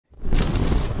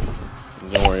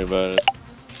worry about it.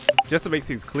 Just to make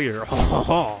things clear.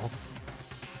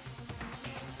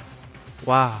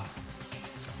 Wow.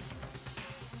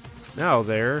 Now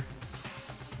there.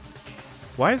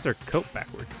 Why is their coat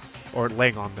backwards? Or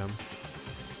laying on them?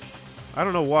 I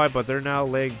don't know why, but they're now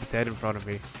laying dead in front of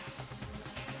me.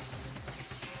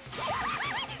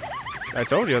 I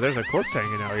told you, there's a corpse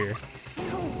hanging out here.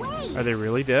 No way. Are they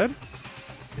really dead?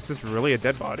 Is this really a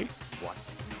dead body? What?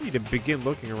 We need to begin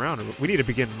looking around. We need to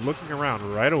begin looking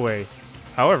around right away.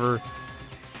 However,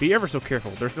 be ever so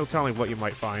careful. There's no telling what you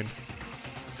might find.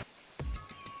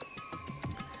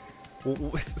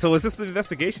 So is this the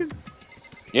investigation?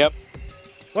 Yep.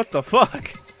 What the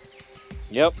fuck?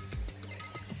 Yep.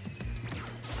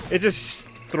 It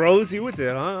just throws you into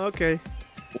it, huh? Okay.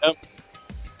 Yep.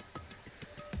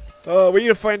 We need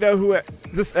to find out who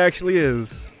this actually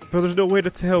is. But there's no way to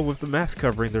tell with the mask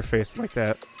covering their face like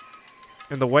that.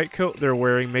 And the white coat they're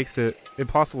wearing makes it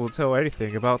impossible to tell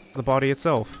anything about the body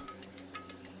itself.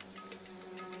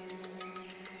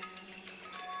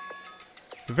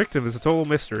 The victim is a total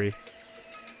mystery.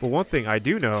 But one thing I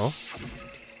do know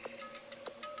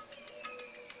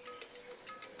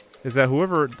is that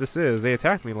whoever this is, they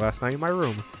attacked me last night in my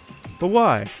room. But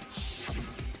why?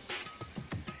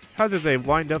 How did they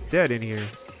wind up dead in here?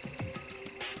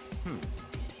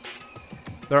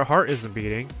 Their heart isn't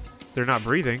beating. They're not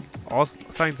breathing. All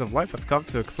signs of life have come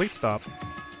to a complete stop.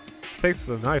 Thanks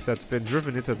to the knife that's been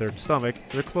driven into their stomach,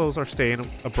 their clothes are stained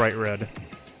a bright red.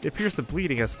 It appears the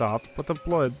bleeding has stopped, but the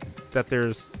blood there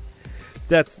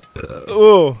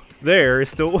is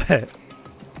still wet.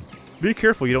 Be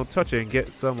careful you don't touch it and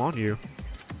get some on you.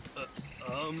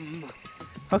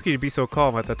 How can you be so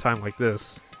calm at a time like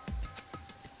this?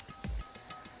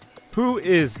 Who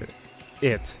is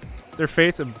it? Their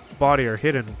face and body are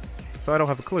hidden, so I don't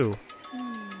have a clue.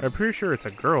 I'm pretty sure it's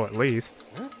a girl at least.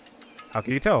 How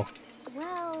can you tell?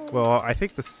 Well, I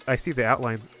think I see the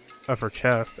outlines of her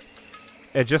chest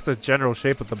and just the general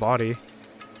shape of the body.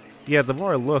 Yeah, the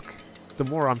more I look, the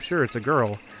more I'm sure it's a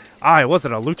girl. It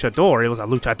wasn't a luchador, it was a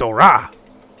luchadora!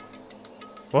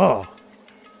 Whoa.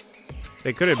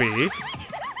 Hey, could it be?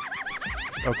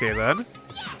 Okay then.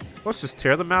 Let's just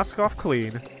tear the mask off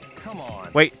clean. Come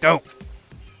on. Wait, don't!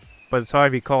 By the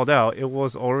time he called out, it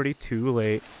was already too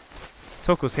late.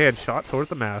 Toko's hand shot toward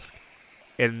the mask.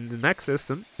 In the next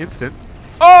instant...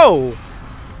 Oh!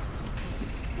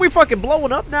 We fucking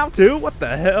blowing up now too? What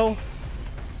the hell?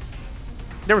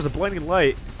 There was a blinding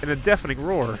light and a deafening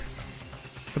roar.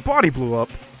 The body blew up.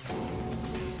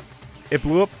 It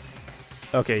blew up?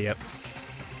 Okay, yep.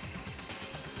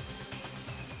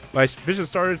 My vision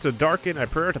started to darken. I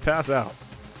prepared to pass out.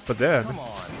 But then... Come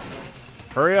on.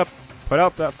 Hurry up. Put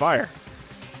out that fire.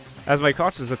 As my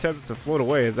conscience attempted to float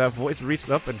away, that voice reached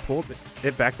up and pulled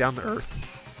it back down to earth.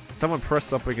 Someone pressed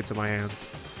something into my hands.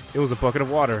 It was a bucket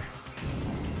of water.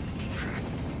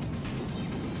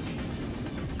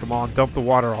 Come on, dump the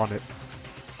water on it.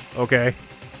 Okay.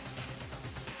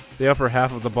 The upper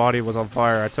half of the body was on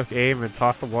fire. I took aim and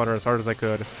tossed the water as hard as I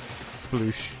could.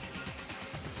 Sploosh.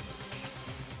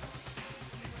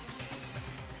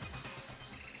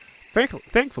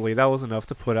 Thankfully, that was enough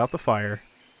to put out the fire.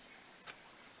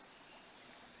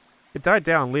 It died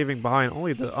down, leaving behind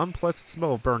only the unpleasant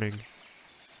smell of burning.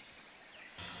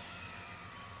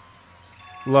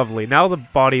 Lovely. Now the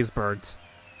body is burnt.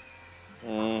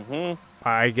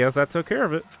 I guess that took care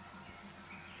of it.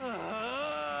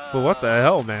 But what the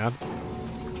hell, man?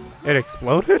 It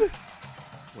exploded?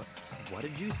 What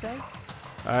did you say?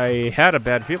 I had a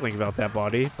bad feeling about that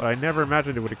body, but I never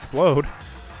imagined it would explode.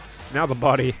 Now the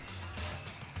body...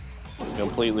 It's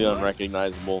completely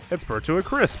unrecognizable. It's burnt to a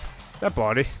crisp. That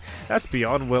body, that's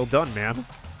beyond well done, man.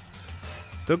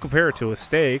 Don't compare it to a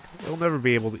steak. You'll never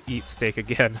be able to eat steak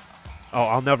again. Oh,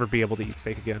 I'll never be able to eat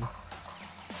steak again.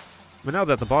 But now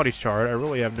that the body's charred, I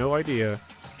really have no idea.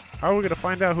 How are we going to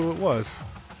find out who it was?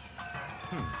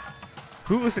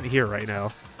 Who isn't here right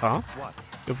now? Huh? What?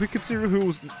 If we consider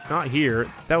who's not here,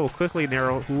 that will quickly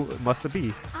narrow who it must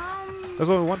be. There's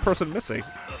only one person missing.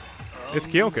 It's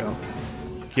Kyoko.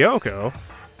 Kyoko?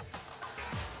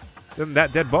 Then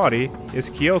that dead body is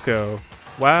Kyoko.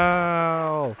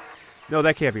 Wow. No,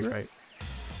 that can't be right.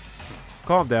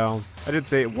 Calm down. I didn't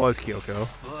say it was Kyoko.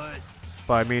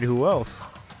 But I mean, who else?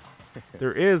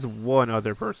 There is one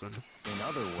other person. In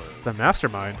other words... The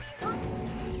mastermind.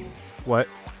 What?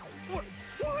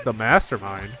 The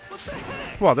mastermind?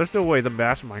 Well, there's no way the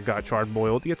mastermind got charred and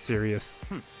boiled. Get serious.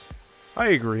 I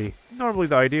agree. Normally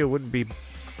the idea wouldn't be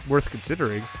worth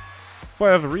considering. But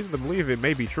I have a reason to believe it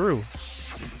may be true.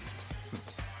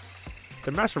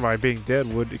 The mastermind being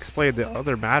dead would explain the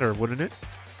other matter, wouldn't it?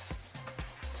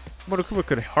 Monokuma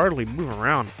could hardly move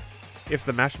around if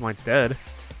the mastermind's dead.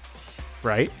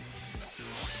 Right?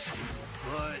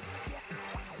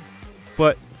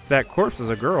 But that corpse is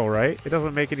a girl, right? It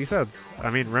doesn't make any sense. I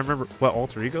mean, remember what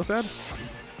Alter Ego said?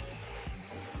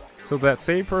 So that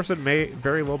same person may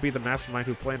very well be the mastermind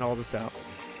who planned all this out.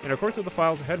 And according to the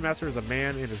files, the headmaster is a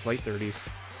man in his late 30s.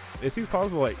 It seems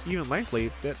possible, even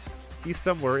likely, that he's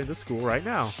somewhere in the school right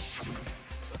now.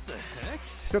 What the heck?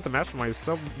 He said the mastermind is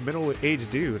some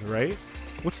middle-aged dude, right?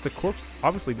 Which the corpse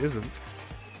obviously isn't.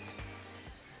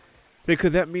 Then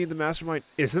could that mean the mastermind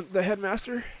isn't the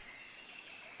headmaster?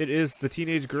 It is the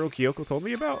teenage girl Kyoko told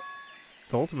me about?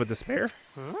 The ultimate despair?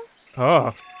 Huh?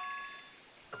 Oh.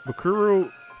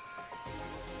 Makuru...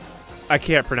 I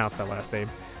can't pronounce that last name.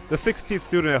 The 16th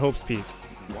student at Hope's Peak.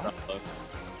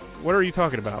 What are you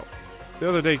talking about? The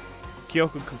other day,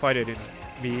 Kyoko confided in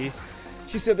me.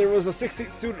 She said there was a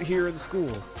 16th student here in the school.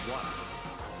 What?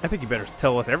 I think you better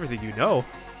tell us everything you know.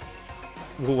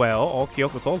 Well, all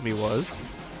Kyoko told me was...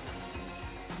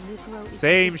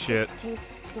 Same shit.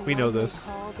 We know this.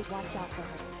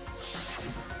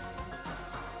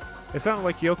 It sounded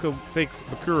like Kyoko thinks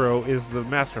Makuro is the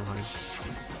mastermind.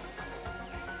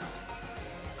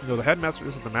 No, the headmaster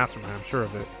isn't the mastermind, I'm sure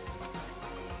of it.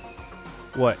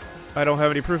 What? I don't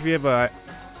have any proof yet, but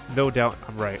no doubt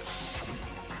I'm right.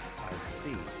 I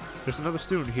see. There's another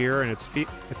student here, and it's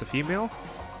a female?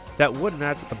 That would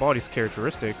match with the body's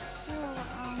characteristics.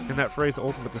 In that phrase, the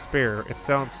ultimate despair, it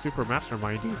sounds super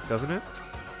mastermindy, doesn't it?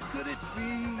 Could it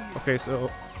be? Okay,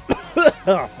 so...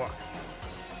 oh, fuck.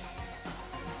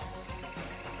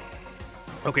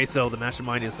 Okay, so the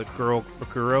mastermind is the girl,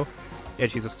 Makuro,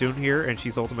 and she's a student here, and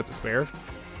she's ultimate despair.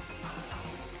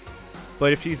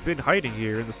 But if she's been hiding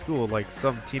here in the school like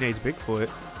some teenage Bigfoot,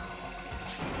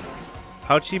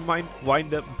 how'd she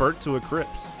wind up burnt to a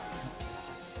crypt?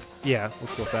 Yeah,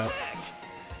 let's go with that.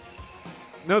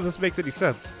 None of this makes any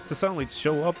sense. To suddenly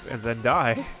show up and then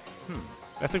die.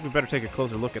 I think we better take a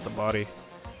closer look at the body.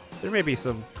 There may be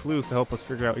some clues to help us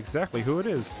figure out exactly who it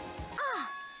is.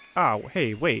 Ah,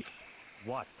 hey, wait.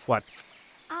 What? What?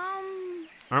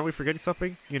 Aren't we forgetting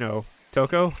something? You know,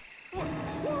 Toko?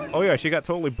 Oh yeah, she got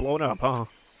totally blown up, huh?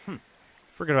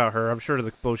 Forget about her. I'm sure the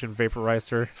explosion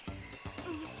vaporized her.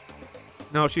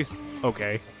 No, she's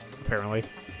okay, apparently.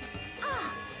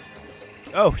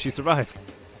 Oh, she survived.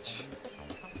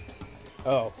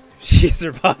 Oh, she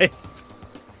survived.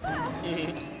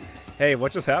 Hey,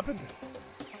 what just happened?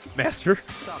 Master?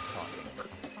 Stop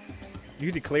talking.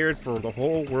 You declared for the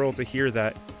whole world to hear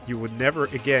that you would never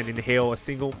again inhale a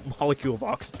single molecule of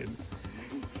oxygen.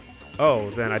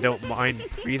 Oh, then I don't mind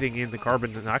breathing in the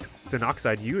carbon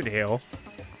dioxide you inhale.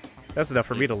 That's enough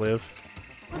for me to live.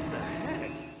 What the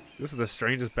heck? This is the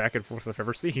strangest back and forth I've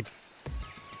ever seen.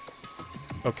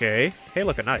 Okay. Hey,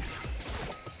 look, a knife.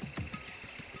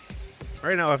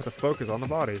 Right now I have to focus on the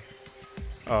body.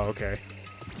 Oh, okay.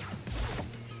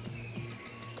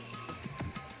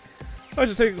 I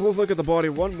should take a close look at the body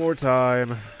one more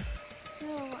time.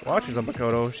 Watch her,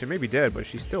 Makoto. She may be dead, but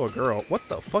she's still a girl. What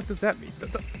the fuck does that mean?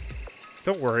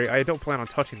 Don't worry, I don't plan on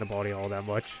touching the body all that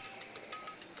much.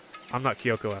 I'm not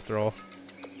Kyoko after all.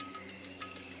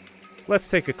 Let's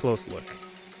take a close look.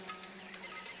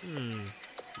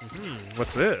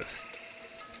 What's this?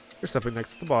 There's something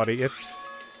next to the body. It's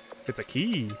a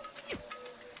key.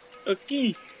 A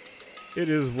key. It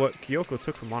is what Kyoko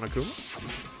took from Monokuma.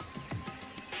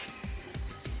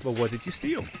 But what did you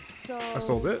steal? I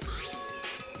stole this.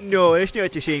 No, it's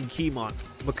not the same key,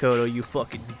 Makoto, you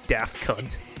fucking daft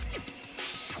cunt.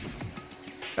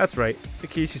 That's right. The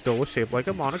key she stole was shaped like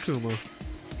a Monokuma.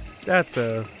 That's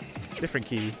a different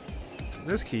key.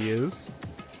 This key is...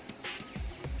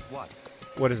 What?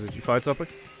 What is it? Did you find something?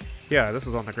 Yeah, this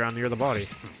was on the ground near the body.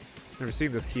 Never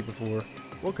seen this key before.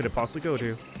 What could it possibly go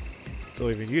to? So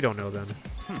even you don't know then.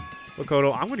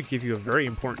 Makoto, I'm going to give you a very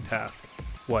important task.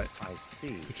 What? I see.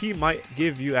 The key might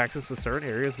give you access to certain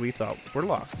areas we thought were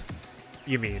locked.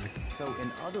 You mean? So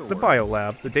in other words... The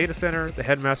biolab, the data center, the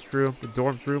headmaster's room, the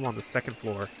dorm's room on the second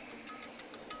floor.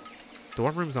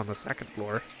 Dorm room's on the second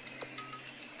floor.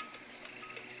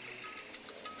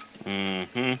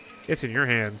 It's in your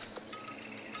hands.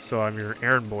 So I'm your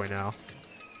errand boy now.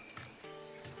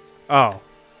 Oh.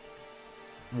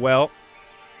 Well.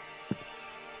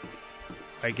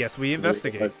 I guess we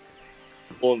investigate.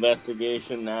 Full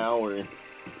investigation now, or...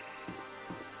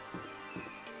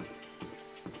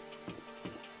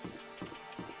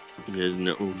 There's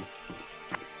no...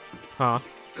 Huh?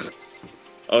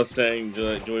 I was saying,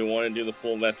 do we want to do the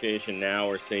full investigation now,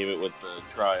 or save it with the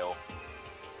trial?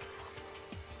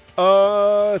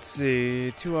 Let's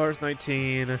see. 2 hours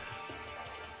 19.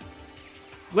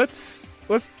 Let's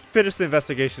let's finish the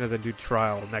investigation and then do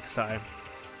trial next time.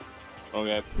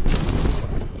 Okay.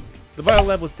 The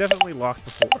biolab was definitely locked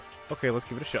before. Okay, let's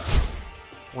give it a shot.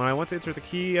 When I went to enter the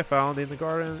key, I found in the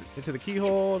garden into the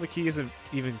keyhole. The key isn't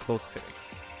even close to fitting.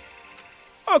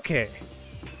 Okay.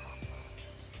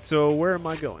 So where am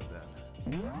I going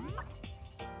then?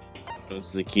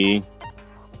 That's the key.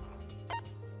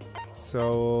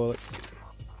 So let's see.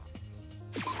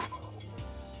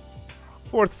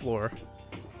 4th floor.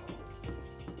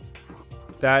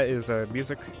 That is the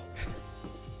music.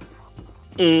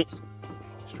 Mm.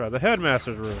 Let's try the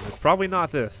headmaster's room. It's probably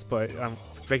not this, but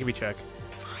it's making me check.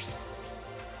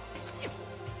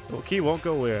 Well, key won't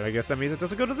go in. I guess that means it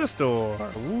doesn't go to this door.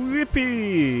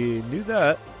 Whippy! Knew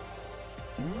that.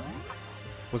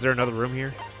 Was there another room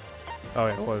here? Oh,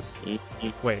 yeah, it was.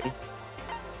 Wait.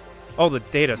 Oh, the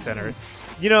data center.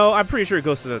 You know, I'm pretty sure it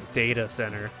goes to the data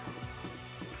center.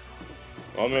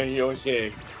 Oh man, you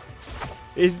okay?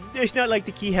 It's not like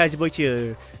the key has a bunch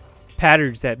of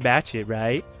patterns that match it,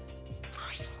 right?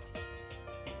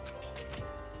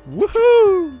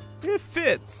 Woohoo! It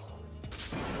fits.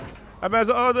 I might as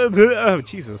well. Oh,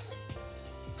 Jesus!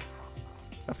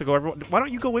 I have to go. Everyone, why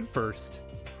don't you go in first?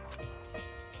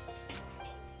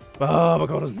 Oh,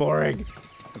 Makoto's boring.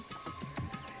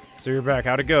 So you're back.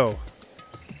 How'd it go?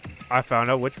 I found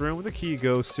out which room the key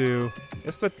goes to.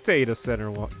 It's the data center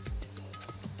one.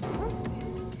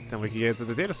 Then we can get into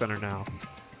the data center now.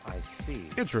 I see.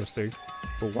 Interesting.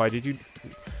 But why did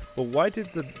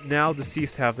the now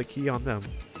deceased have the key on them?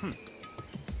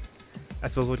 I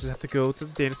suppose we'll just have to go to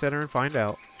the data center and find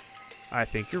out. I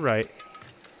think you're right.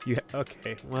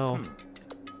 Okay, well,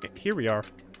 here we are.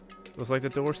 Looks like the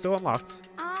door's still unlocked.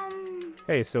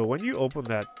 Hey, so when you open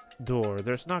that door,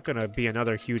 there's not gonna be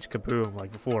another huge kaboom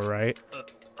like before, right?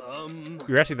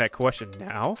 You're asking that question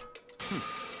now?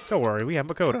 Don't worry, we have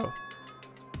Makoto.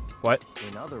 What?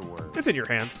 In other words, It's in your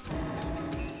hands.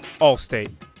 All state.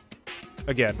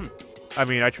 Again. I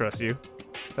mean, I trust you.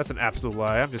 That's an absolute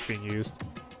lie. I'm just being used.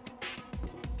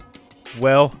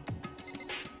 Well,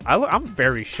 I'm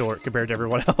very short compared to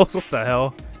everyone else. What the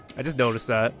hell? I just noticed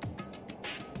that.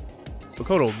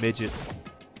 Makoto midget.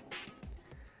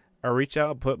 I reach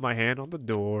out and put my hand on the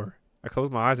door. I close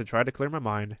my eyes and try to clear my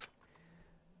mind.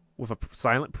 With a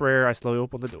silent prayer, I slowly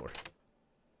open the door.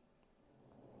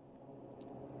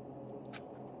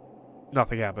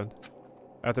 Nothing happened.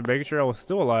 After making sure I was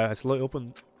still alive, I slowly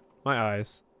opened my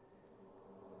eyes.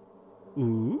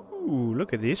 Ooh,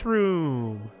 look at this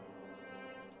room.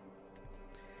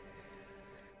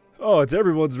 Oh, it's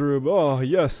everyone's room. Oh,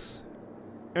 yes.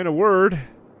 In a word,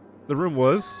 the room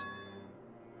was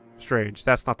strange.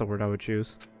 That's not the word I would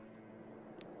choose.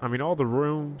 I mean, all the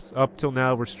rooms up till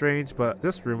now were strange, but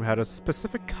this room had a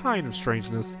specific kind of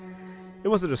strangeness. It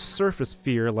wasn't a surface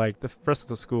fear like the rest of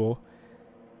the school.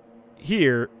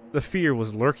 Here, the fear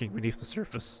was lurking beneath the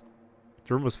surface.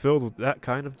 The room was filled with that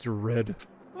kind of dread.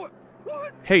 What?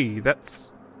 Hey,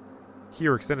 that's...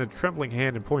 Here extended a trembling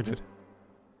hand and pointed.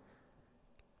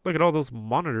 Look at all those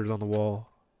monitors on the wall.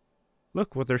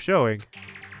 Look what they're showing.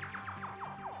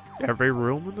 Every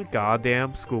room in the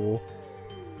goddamn school.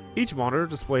 Each monitor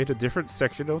displayed a different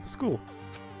section of the school.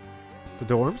 The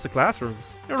dorms, the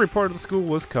classrooms, every part of the school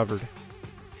was covered.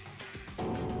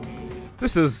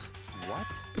 This is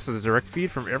a direct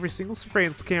feed from every single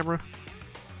surveillance camera.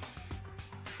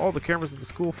 All the cameras in the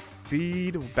school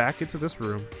feed back into this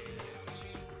room.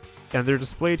 And they're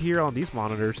displayed here on these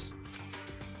monitors.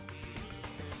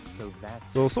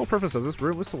 So the sole purpose of this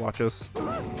room is to watch us.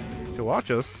 To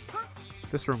watch us?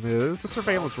 This room is the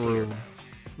surveillance room.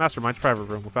 Mastermind's private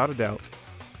room, without a doubt.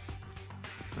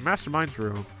 The Mastermind's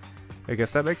room. I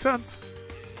guess that makes sense.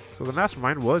 So the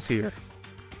Mastermind was here.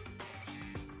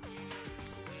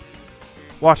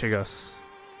 Watching us.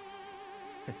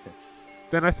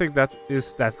 Then I think that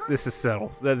this is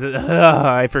settled.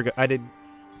 I forgot. I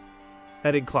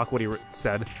didn't clock what he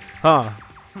said. The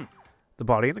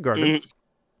body in the garden.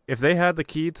 If they had the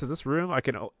key to this room, it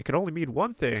could only mean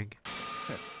one thing.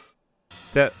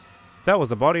 That was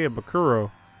the body of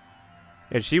Bakuro.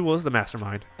 And she was the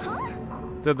Mastermind.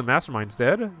 Then the Mastermind's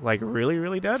dead? Like really,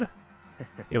 really dead?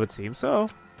 It would seem so.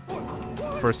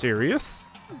 For serious?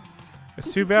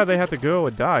 It's too bad they had to go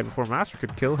and die before Master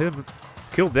could kill them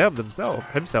himself.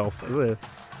 Ugh.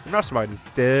 The Mastermind is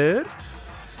dead?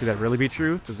 Could that really be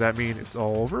true? Does that mean it's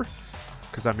all over?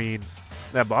 Because I mean,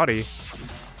 that body...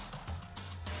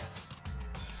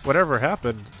 Whatever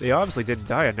happened, they obviously didn't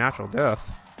die a natural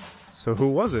death. So who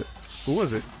was it? Who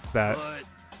was it that...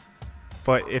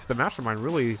 But if the Mastermind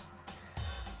really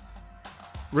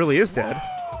is dead,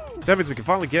 that means we can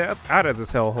finally get out of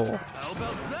this hellhole. How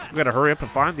about that? We gotta hurry up and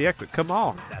find the exit. Come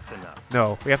on. That's enough.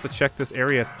 No, we have to check this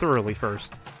area thoroughly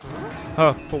first.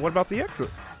 Huh, but what about the exit?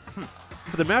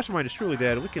 If the mastermind is truly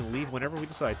dead, we can leave whenever we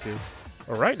decide to.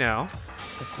 But right now,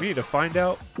 we need to find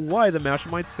out why the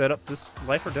mastermind set up this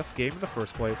life or death game in the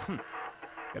first place.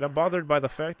 And I'm bothered by the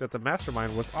fact that the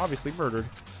mastermind was obviously murdered.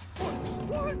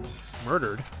 What?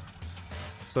 Murdered?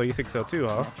 So you think so too,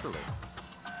 huh? Naturally.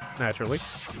 Naturally.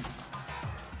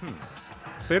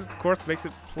 State of the course makes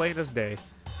it plain as day.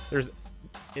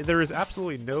 There is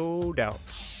absolutely no doubt.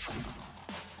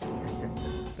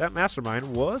 That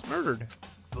mastermind was murdered.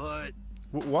 But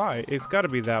Why? It's got to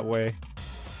be that way.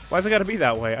 Why's it got to be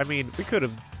that way? I mean, we could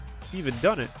have even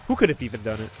done it. Who could have even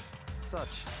done it? such.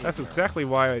 That's exactly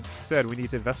why I said we need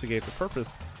to investigate the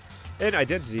purpose and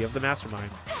identity of the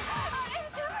mastermind. I'm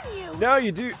telling you. Now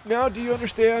you do. Now do you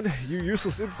understand? You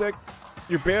useless insect.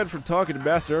 You're banned from talking to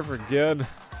Master ever again.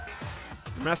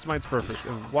 The mastermind's purpose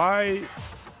and why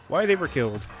they were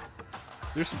killed.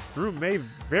 This room may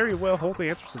very well hold the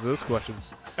answers to those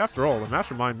questions. After all, the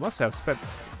mastermind must have spent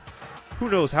who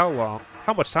knows how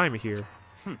much time here.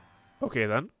 Okay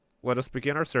then, let us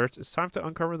begin our search. It's time to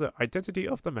uncover the identity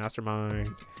of the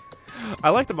mastermind. I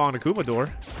like the Monokuma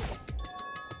door.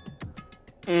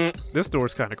 This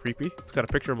door's kind of creepy. It's got a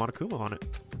picture of Monokuma on it.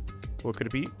 What could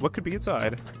it be? What could be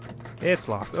inside? It's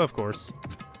locked, of course.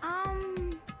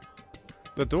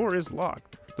 The door is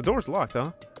locked. The door's locked,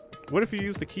 huh? What if you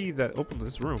use the key that opened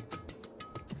this room?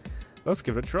 Let's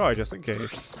give it a try, just in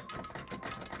case.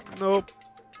 Nope.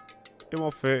 It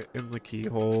won't fit in the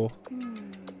keyhole.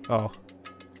 Oh.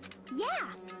 Yeah.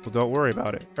 Well, don't worry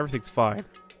about it. Everything's fine.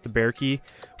 The bear key?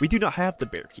 We do not have the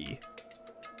bear key.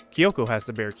 Kyoko has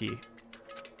the bear key.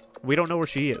 We don't know where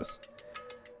she is.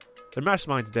 The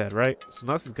mastermind's dead, right? So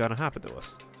nothing's gonna happen to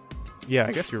us. Yeah,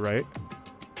 I guess you're right.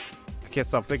 I can't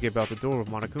stop thinking about the door with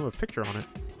Monokuma's picture on it.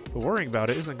 But worrying about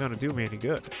it isn't gonna do me any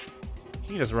good.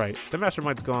 Hina's right. The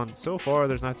mastermind's gone so far,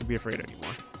 there's not to be afraid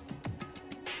anymore.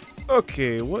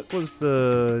 Okay, what was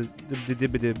the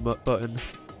button?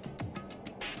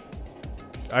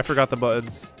 I forgot the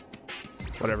buttons.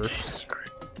 Whatever.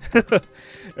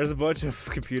 There's a bunch of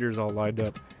computers all lined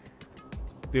up.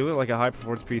 They look like a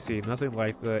high-performance PC, nothing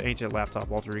like the ancient laptop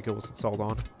Walter Rico was installed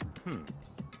on.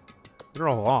 They're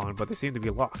all on, but they seem to be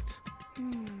locked.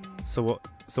 So what?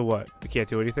 So what? We can't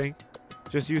do anything?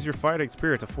 Just use your fighting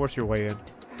spirit to force your way in.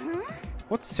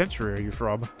 What century are you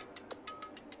from?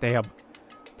 Damn.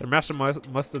 Their master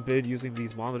must have been using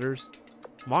these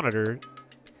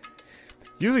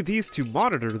using these to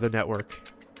monitor the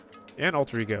network. And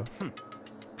alter ego.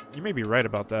 You may be right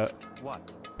about that.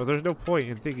 What? But there's no point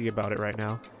in thinking about it right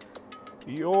now.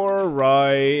 You're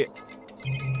right.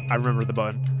 I remember the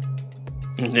button.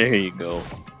 There you go.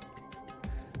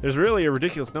 There's really a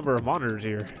ridiculous number of monitors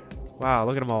here. Wow,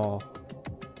 look at them all.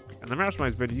 And the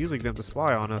mastermind's been using them to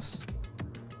spy on us.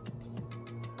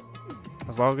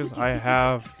 As long as I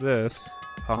have this.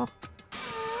 Huh?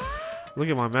 Look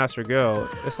at my master go.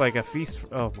 It's like a feast.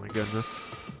 Oh my goodness.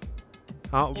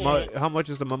 How much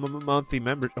is the monthly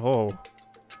membership? Oh.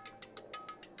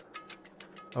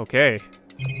 Okay.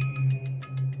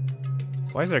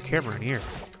 Why is there a camera in here?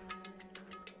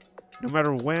 No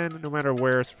matter when, no matter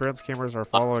where, surveillance cameras are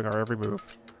following our every move.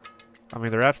 I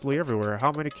mean, they're absolutely everywhere.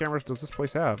 How many cameras does this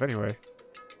place have, anyway?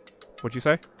 What'd you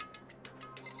say?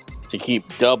 To keep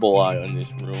double eye on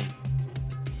this room.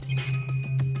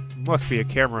 Must be a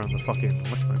camera in the fucking,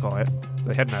 whatchamacallit,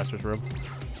 the headmaster's room.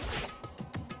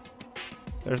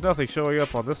 There's nothing showing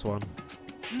up on this one.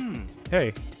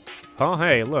 Hey. Huh?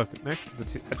 Hey, look, next to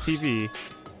a TV.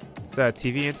 Is that a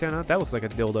TV antenna? That looks like a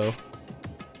dildo.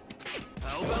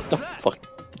 What the fuck?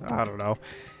 I don't know.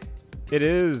 It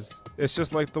is. It's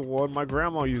just like the one my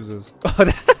grandma uses.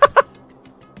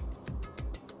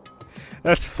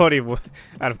 That's funny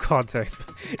out of context.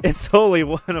 It's totally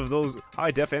one of those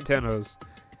high-def antennas.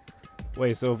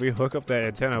 Wait, so if we hook up that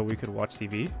antenna, we could watch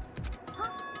TV?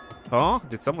 Huh?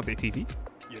 Did someone say TV?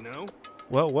 You know?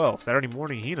 Well, Saturday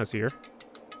morning Hina's here.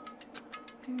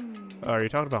 Are you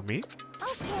talking about me?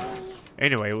 Okay.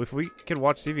 Anyway, if we can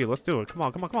watch TV, let's do it. Come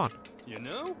on. You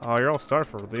know? Oh, you're all starved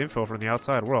for the info from the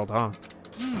outside world, huh?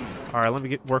 Alright, let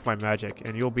me work my magic,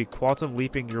 and you'll be quantum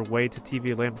leaping your way to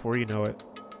TV land before you know it.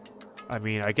 I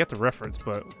mean, I get the reference,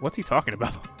 but what's he talking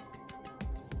about?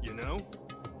 You know?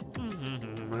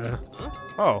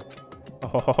 Oh.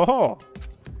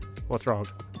 What's wrong?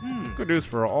 Good news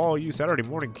for all you Saturday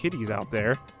morning kiddies out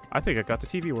there. I think I got the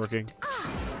TV working.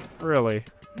 Really?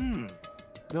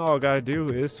 Now all I gotta do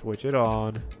is switch it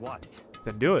on. What?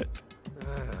 Then do it.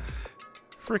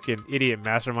 Freaking idiot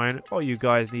mastermind. All you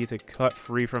guys need to cut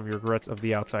free from your regrets of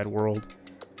the outside world.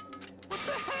 What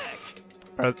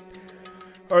the heck?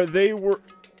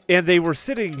 And they were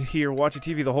sitting here watching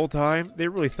TV the whole time. They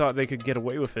really thought they could get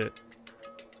away with it.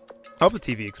 I hope the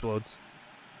TV explodes.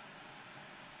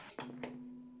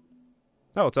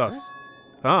 Oh, it's us.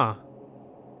 Huh.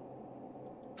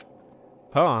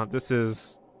 Huh, this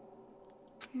is...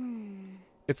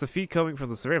 It's the feed coming from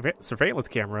the surveillance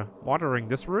camera monitoring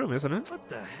this room, isn't it? What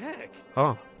the heck?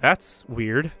 Oh, that's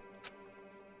weird.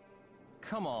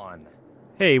 Come on.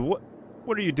 Hey, what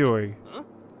are you doing? Huh?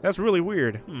 That's really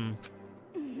weird.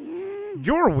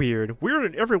 You're weird.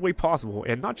 Weird in every way possible,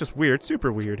 and not just weird,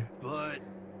 super weird.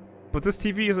 But this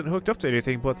TV isn't hooked up to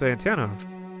anything but the antenna.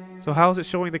 So how is it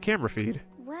showing the camera feed?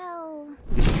 Well,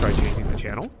 You should try changing the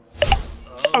channel.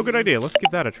 Oh, good idea. Let's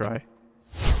give that a try.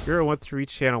 0 went through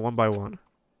each channel one by one.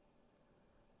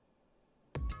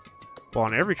 Well,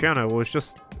 on every channel, it was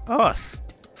just us.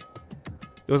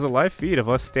 It was a live feed of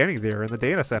us standing there in the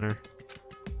data center.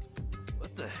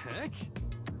 what the heck?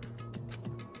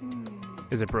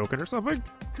 Is it broken or something?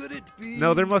 Could it be?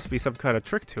 No, there must be some kind of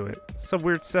trick to it. Some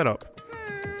weird setup.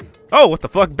 Oh, what the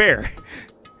fuck, bear?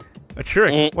 A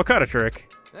trick? What kind of trick?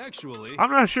 Actually,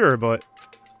 I'm not sure, but...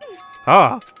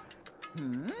 Ah.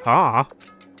 Ah.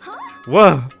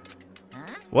 Whoa.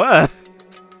 What? what?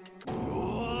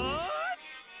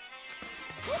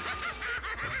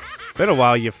 Been a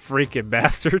while, you freaking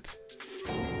bastards.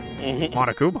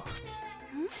 Monokuma.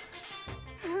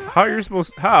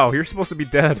 How? You're supposed to be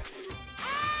dead.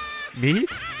 Me?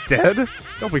 Dead?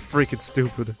 Don't be freaking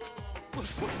stupid.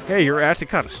 Hey, you're acting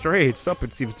kind of strange.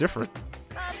 Something seems different.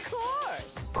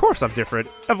 Of course I'm different.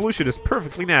 Evolution is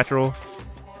perfectly natural.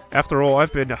 After all,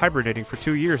 I've been hibernating for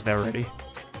 2 years now already.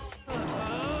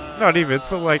 Not even, it's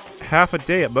been like half a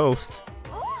day at most.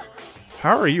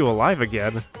 How are you alive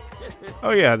again?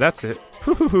 Oh yeah, that's it.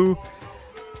 Hoo-hoo-hoo.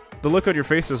 The look on your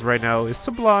faces right now is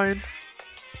sublime.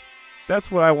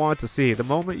 That's what I wanted to see, the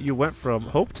moment you went from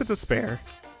hope to despair.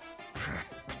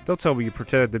 Don't tell me you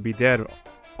pretended to be dead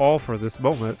all for this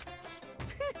moment.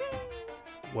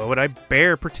 Why would I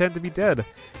bear pretend to be dead?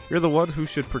 You're the one who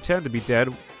should pretend to be dead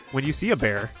when you see a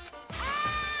bear.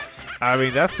 I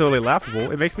mean, that's totally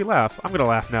laughable. It makes me laugh. I'm gonna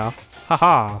laugh now.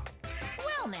 Haha.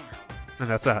 well now. And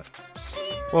that's that.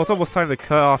 Well, it's almost time to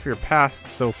cut off your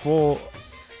past so full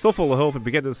of hope and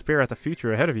begin to despair at the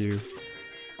future ahead of you.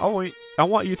 I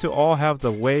want you to all have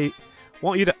all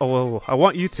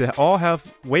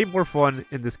have way more fun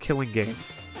in this killing game.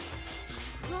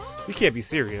 You can't be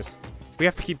serious. We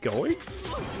have to keep going?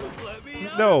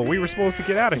 No, we were supposed to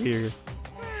get out of here.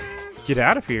 Get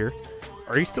out of here?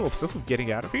 Are you still obsessed with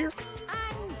getting out of here?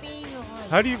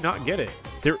 How do you not get it?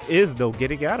 There is no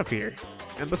getting out of here.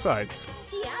 And besides,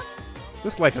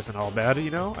 this life isn't all bad,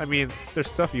 you know? I mean, there's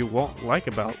stuff you won't like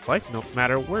about life no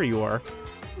matter where you are.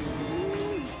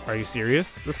 Are you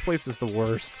serious? This place is the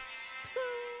worst.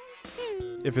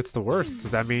 If it's the worst,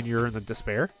 does that mean you're in the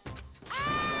despair?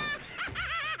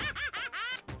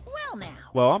 Well now.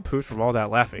 Well, I'm pooped from all that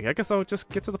laughing. I guess I'll just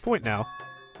get to the point now.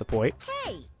 The point?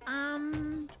 Hey,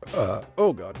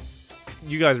 Oh god.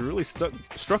 You guys really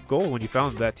struck gold when you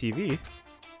found that TV.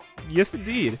 Yes,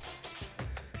 indeed.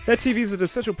 That TV is an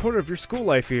essential part of your school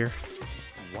life here.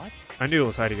 What? I knew it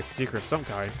was hiding a secret of some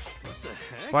kind. What the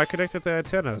heck? Why connect it to the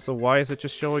antenna? So why is it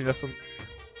just showing us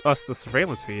the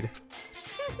surveillance feed?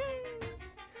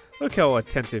 Look how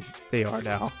attentive they are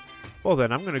now. Well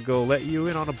then, I'm gonna go let you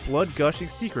in on a blood-gushing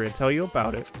secret and tell you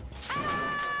about it.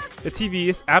 The TV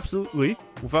is absolutely,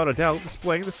 without a doubt,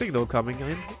 displaying the signal coming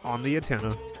in on the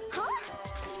antenna.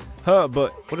 Huh,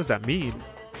 but what does that mean?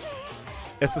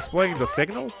 It's displaying the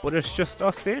signal, but it's just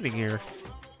us standing here.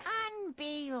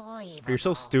 unbelievable. You're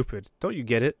so stupid. Don't you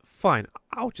get it? Fine,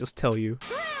 I'll just tell you.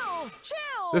 Chills,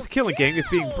 chills. This killing game is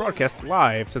being broadcast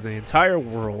live to the entire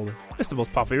world. It's the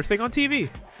most popular thing on TV.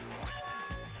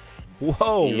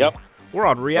 Whoa. Yep. We're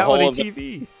on whole reality of the-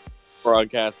 TV.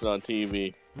 Broadcasted on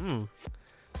TV.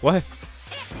 What?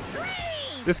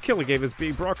 Extreme. This killing game is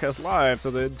being broadcast live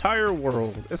to the entire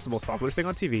world. It's the most popular thing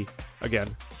on TV. Again.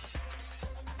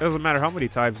 It doesn't matter how many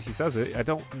times he says it. I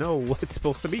don't know what it's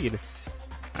supposed to mean.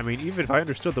 I mean, even if I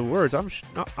understood the words,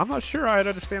 I'm not sure I'd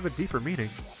understand the deeper meaning.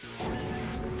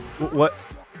 What?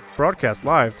 Broadcast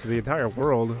live to the entire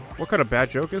world? What kind of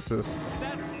bad joke is this?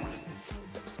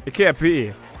 It can't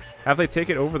be. Have they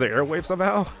taken over the airwaves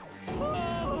somehow?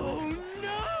 Oh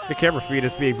no! The camera feed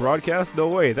is being broadcast? No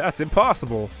way, that's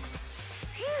impossible.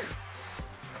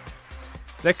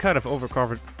 That kind of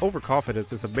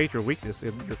overconfidence is a major weakness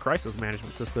in your crisis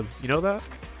management system. You know that?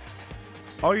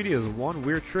 All you need is one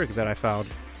weird trick that I found,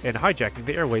 and hijacking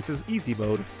the airwaves is easy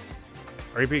mode.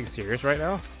 Are you being serious right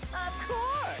now? Of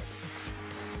course.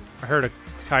 I heard a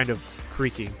kind of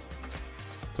creaking,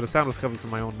 but the sound was coming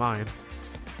from my own mind.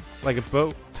 Like a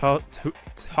boat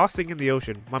tossing in the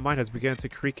ocean. My mind has begun to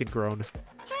creak and groan.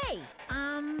 Hey,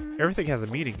 Everything has a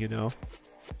meaning, you know.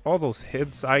 All those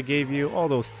hints I gave you, all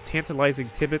those tantalizing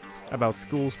tidbits about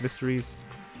school's mysteries,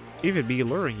 even me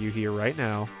luring you here right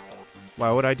now.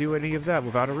 Why would I do any of that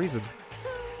without a reason?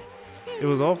 It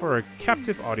was all for a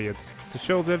captive audience, to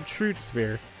show them true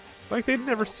despair, like they'd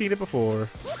never seen it before.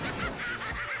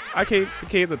 I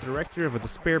became the director of a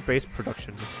despair-based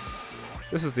production.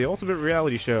 This is the ultimate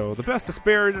reality show, the best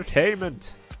despair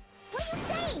entertainment. what are you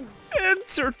saying?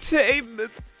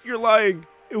 Entertainment! You're lying.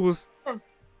 It was...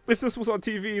 If this was on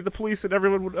TV, the police and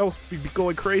everyone else would be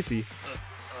going crazy.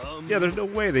 Yeah, there's no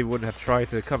way they wouldn't have tried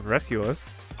to come and rescue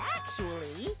us.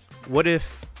 Actually, What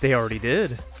if they already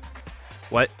did?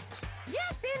 What?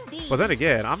 yes, indeed. But then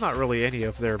again, I'm not really any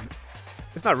of their...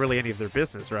 It's not really any of their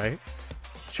business, right?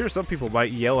 Sure, some people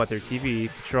might yell at their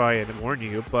TV to try and warn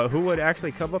you, but who would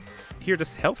actually come up here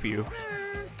to help you?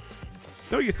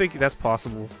 Don't you think that's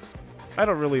possible? I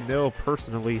don't really know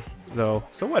personally, though,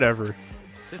 so whatever.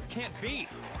 This can't be.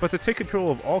 But to take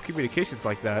control of all communications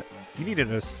like that, you need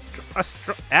an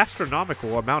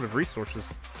astronomical amount of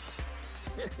resources.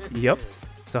 Yep.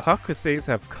 So how could things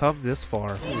have come this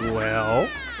far? Well,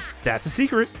 that's a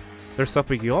secret. There's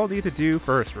something you all need to do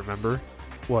first, remember?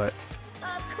 What?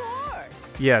 Of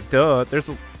course. Yeah, duh. There's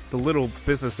the little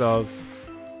business of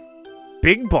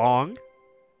Bing Bong.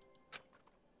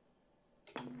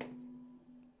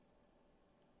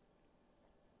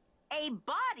 A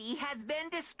body has been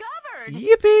discovered.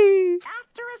 Yippee!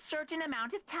 After a certain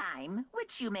amount of time,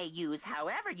 which you may use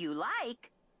however you like,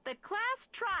 the class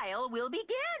trial will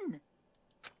begin.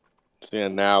 So yeah,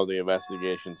 now the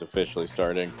investigation's officially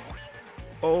starting.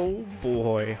 Oh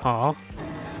boy, huh?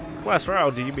 Class trial,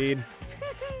 do you mean?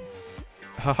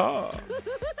 Haha.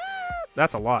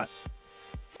 That's a lot.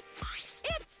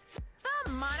 It's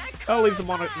the Monokuma. I'll leave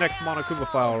the next Monokuma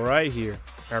file right here.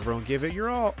 Everyone give it your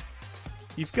all.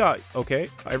 You've got, okay,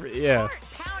 yeah.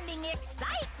 Heart-pounding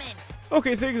excitement.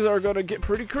 Okay, things are gonna get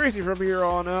pretty crazy from here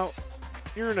on out.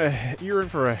 You're in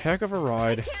for a heck of a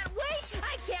ride. Can't wait.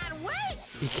 I can't wait.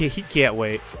 He can't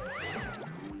wait.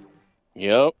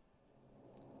 Yep.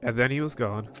 And then he was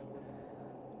gone.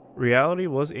 Reality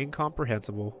was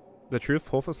incomprehensible. The truth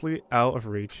hopelessly out of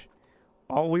reach.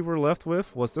 All we were left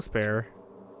with was despair.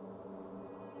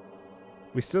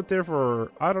 We stood there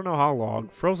for I don't know how long,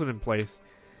 frozen in place.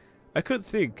 I couldn't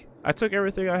think. I took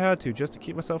everything I had to just to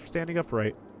keep myself standing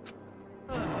upright.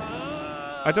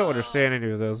 I don't understand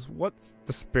any of this. What's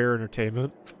despair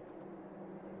entertainment?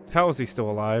 How is he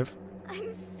still alive?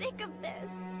 I'm sick of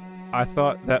this. I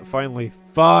thought that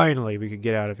finally we could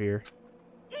get out of here.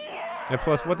 And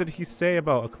plus, what did he say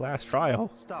about a class trial?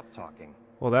 Stop talking.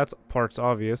 Well, that part's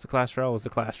obvious. The class trial is the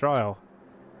class trial.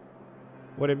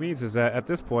 What it means is that at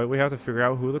this point, we have to figure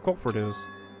out who the culprit is.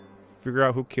 Figure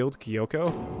out who killed Kyoko?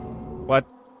 What?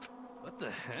 What the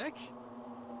heck?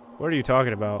 What are you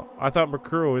talking about? I thought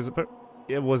Makuro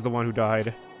was the one who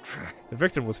died. The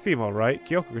victim was female, right?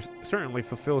 Kyoko certainly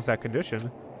fulfills that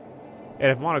condition.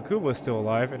 And if Monokuma is still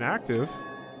alive and active,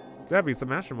 that means the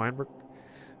mastermind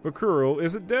Makuro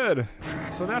isn't dead.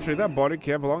 So naturally that body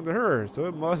can't belong to her, so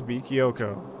it must be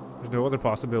Kyoko. There's no other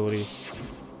possibility.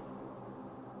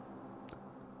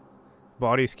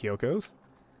 Body's Kyoko's?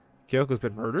 Kyoko's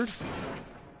been murdered?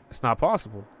 It's not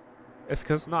possible. It's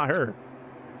because it's not her.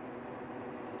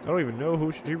 I don't even know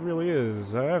who she really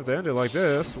is. I have to end it like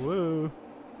this. Woo.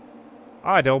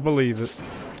 I don't believe it.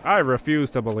 I refuse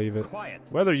to believe it. Quiet.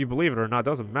 Whether you believe it or not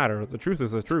doesn't matter. The truth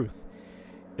is the truth.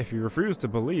 If you refuse to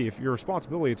believe, your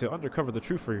responsibility to uncover the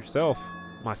truth for yourself.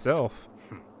 Myself.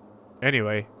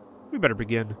 Anyway, we better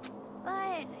begin.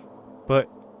 But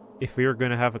if we are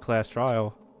going to have a class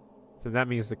trial, then that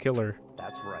means the killer.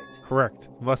 That's right. Correct.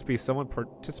 Must be someone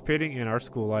participating in our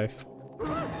school life.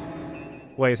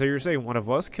 Wait, so you're saying one of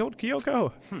us killed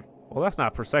Kyoko? Well, that's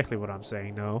not precisely what I'm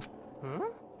saying, no. Huh?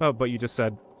 Oh, but you just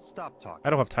said... Stop talking. I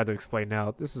don't have time to explain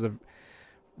now. This is a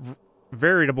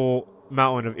veritable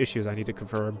mountain of issues I need to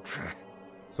confirm.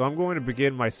 So I'm going to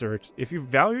begin my search. If you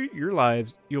value your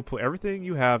lives, you'll put everything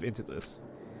you have into this.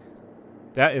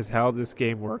 That is how this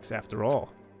game works, after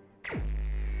all.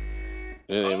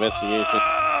 The investigation.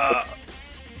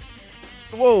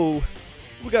 Whoa,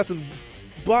 we got some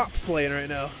bops playing right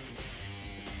now.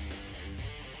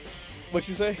 What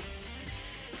you say?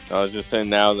 I was just saying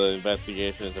now the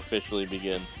investigation has officially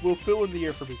begun. We'll fill in the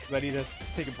ear for me because I need to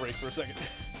take a break for a second.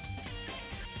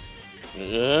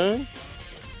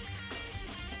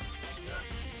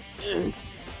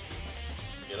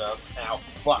 Get up. Ow,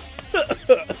 fuck.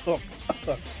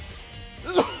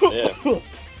 Yeah.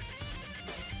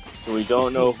 So we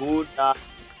don't know who died.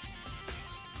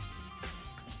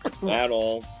 at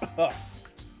all.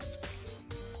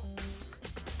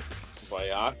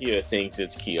 Byakuya thinks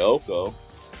it's Kyoko.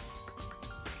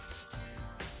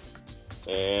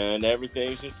 And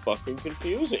everything's just fucking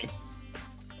confusing.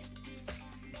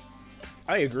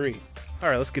 I agree.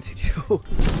 Alright, let's continue.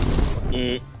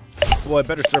 Well, I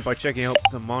better start by checking out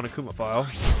the Monokuma file.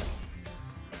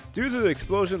 Due to the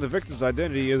explosion, the victim's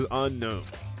identity is unknown.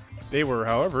 They were,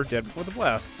 however, dead before the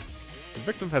blast. The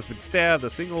victim has been stabbed a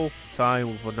single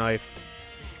time with a knife,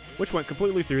 which went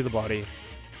completely through the body.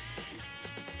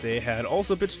 They had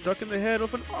also been struck in the head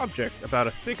with an object about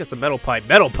as thick as a metal pipe.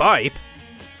 Metal pipe?!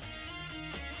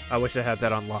 I wish I had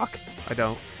that on lock. I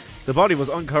don't. The body was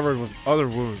uncovered with other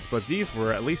wounds, but these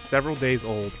were at least several days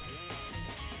old.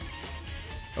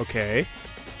 Okay.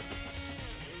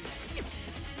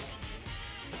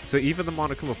 So even the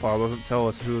Monokuma file doesn't tell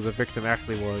us who the victim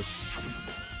actually was.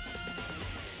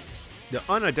 The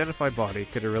unidentified body,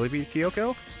 could it really be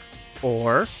Kyoko?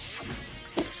 Or...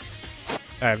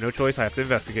 I have no choice, I have to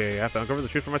investigate. I have to uncover the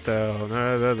truth for myself.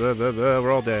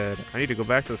 We're all dead. I need to go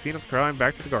back to the scene of the crime,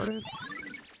 back to the garden.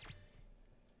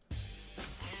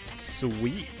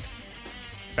 Sweet.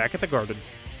 Back at the garden.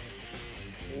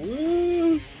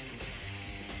 Woo.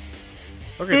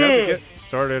 Okay, time to get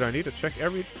started. I need to check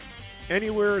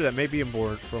anywhere that may be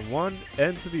important from one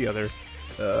end to the other.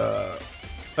 I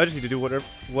just need to do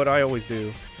what I always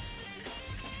do.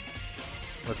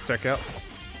 Let's check out.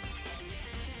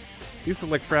 These are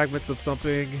like fragments of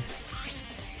something.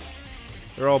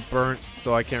 They're all burnt,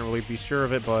 so I can't really be sure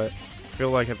of it, but I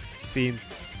feel like I've seen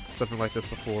something like this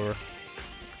before.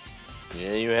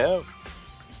 Yeah, you have.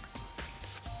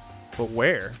 But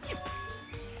where?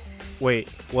 Wait,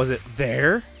 was it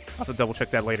there? I'll have to double check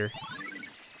that later.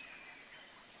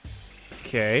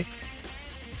 Okay.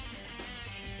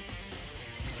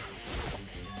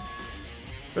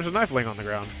 There's a knife laying on the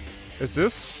ground. Is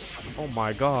this? Oh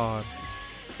my god.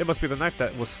 It must be the knife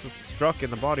that was struck in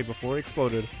the body before it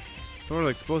exploded. Some of the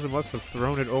explosion must have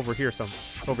thrown it over here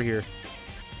over here.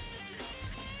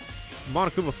 The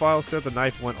Monokuma file said the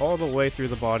knife went all the way through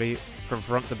the body from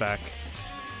front to back.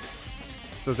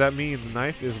 Does that mean the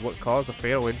knife is what caused the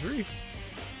fatal injury?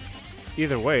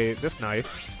 Either way, this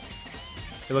knife...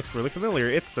 It looks really familiar.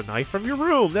 It's the knife from your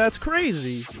room! That's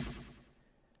crazy!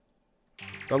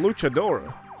 The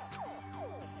luchadora.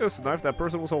 It's the knife that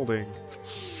person was holding.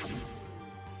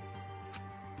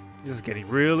 This is getting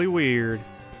really weird.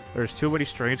 There's too many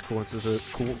strange coincidences.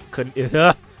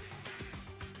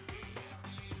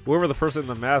 Whoever the person in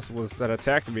the mask was that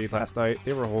attacked me last night,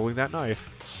 they were holding that knife.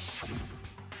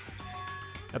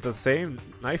 That the same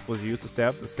knife was used to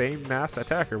stab the same masked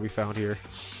attacker we found here.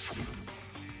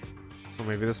 So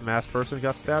maybe this masked person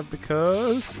got stabbed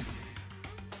because...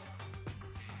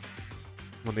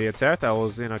 when they attacked, I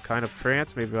was in a kind of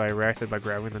trance. Maybe I reacted by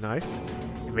grabbing the knife.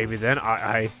 And maybe then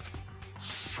I...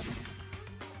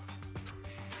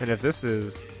 And if this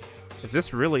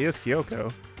really is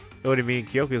Kyoko, it would mean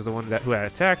Kyoko is the one who had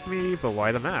attacked me, but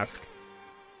why the mask?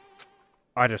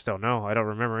 I just don't know. I don't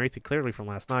remember anything clearly from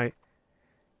last night.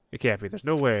 It can't be. There's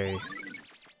no way.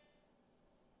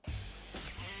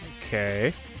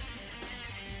 Okay.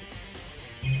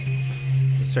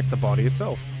 Let's check the body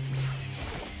itself.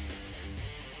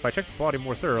 If I check the body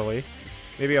more thoroughly,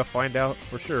 maybe I'll find out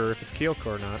for sure if it's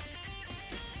Kyoko or not.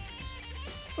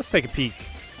 Let's take a peek.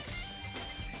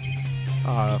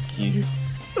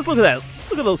 Let's look at that.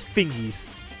 Look at those fingies.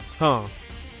 Huh.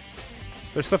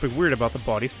 There's something weird about the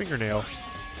body's fingernail.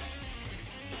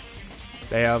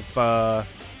 They have,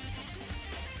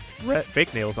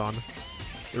 fake nails on.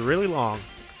 They're really long.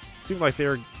 Seem like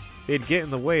they'd get in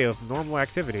the way of normal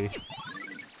activity.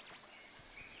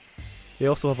 They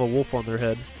also have a wolf on their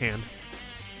hand.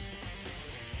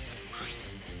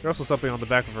 There's also something on the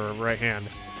back of her right hand.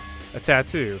 A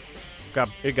tattoo.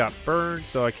 It got burned,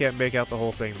 so I can't make out the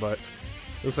whole thing, but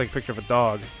it looks like a picture of a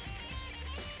dog.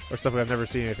 Or something I've never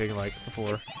seen anything like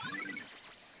before.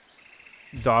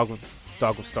 Dog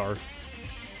with star.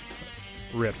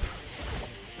 Rip.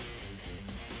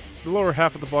 The lower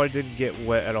half of the body didn't get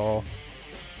wet at all.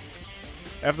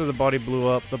 After the body blew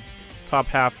up, the top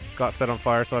half got set on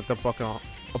fire, so I have to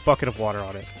a bucket of water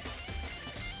on it.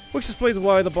 Which explains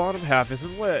why the bottom half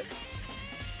isn't wet.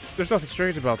 There's nothing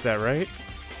strange about that, right?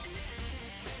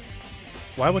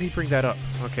 Why would he bring that up?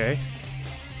 Okay.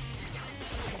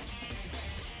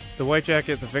 The white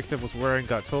jacket the victim was wearing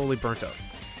got totally burnt up.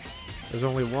 There's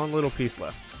only one little piece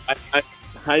left.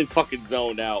 I fucking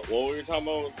zoned out. What were you talking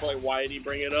about? It's like, why did he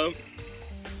bring it up?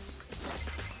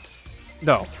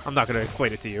 No, I'm not gonna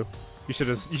explain it to you. You should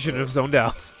have zoned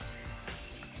out.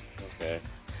 Okay.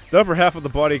 The upper half of the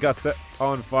body got set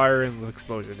on fire in the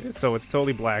explosion, so it's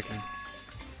totally blackened.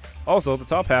 Also, the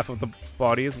top half of the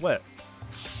body is wet.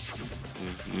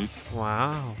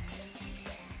 Wow.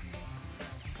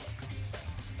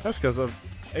 That's because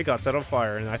it got set on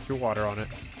fire and I threw water on it.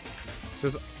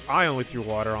 Since I only threw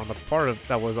water on the part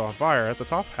that was on fire, at the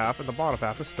top half and the bottom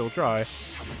half is still dry.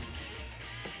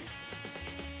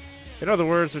 In other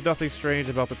words, there's nothing strange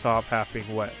about the top half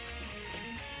being wet.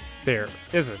 There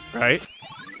isn't, right?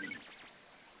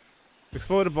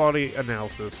 Exploded body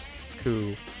analysis.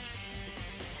 Cool.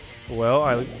 Well,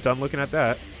 I'm done looking at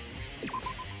that.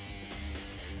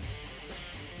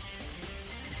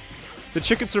 Did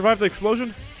chicken survive the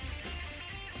explosion?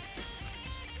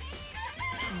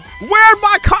 Where'd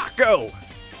my cock go?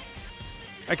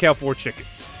 I count 4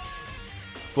 chickens.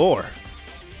 4.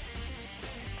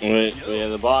 Wait, yeah,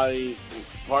 the body,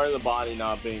 part of the body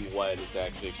not being wet is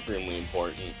actually extremely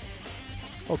important.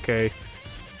 Okay.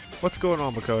 What's going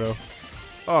on, Makoto?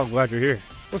 Oh, I'm glad you're here.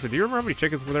 Listen, do you remember how many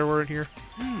chickens there were in here?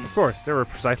 Of course, there were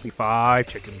precisely 5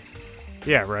 chickens.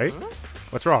 Yeah, right?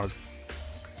 What's wrong?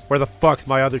 Where the fuck's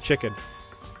my other chicken?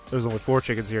 There's only 4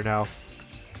 chickens here now.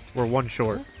 We're 1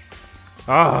 short.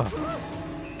 Ah!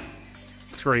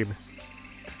 Scream.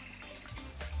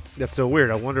 That's so weird.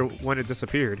 I wonder when it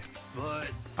disappeared. But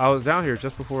I was down here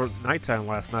just before nighttime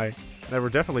last night. There were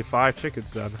definitely 5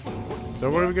 chickens then.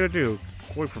 So what are we gonna do?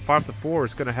 Going from 5 to 4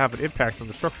 is gonna have an impact on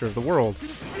the structure of the world.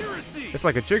 conspiracy! It's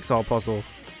like a jigsaw puzzle.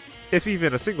 If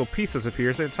even a single piece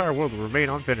disappears, the entire world will remain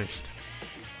unfinished.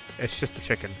 It's just a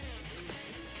chicken.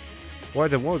 Why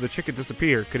then won't the chicken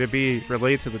disappear? Could it be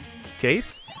related to the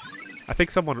case? I think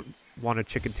someone wanted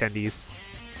chicken tendies.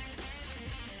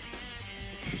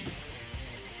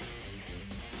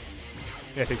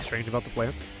 Anything strange about the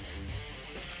plant?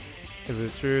 Is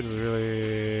it true? Does it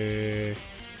really...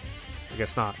 I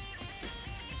guess not.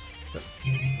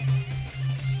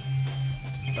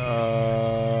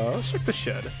 Let's check the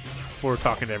shed before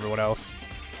talking to everyone else.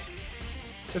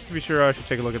 Just to be sure, I should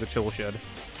take a look at the tool shed.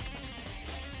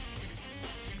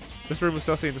 This room is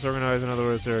dusty and disorganized. In other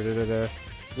words,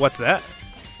 what's that?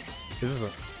 Is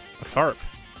this a tarp?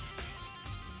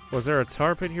 Was there a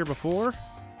tarp in here before?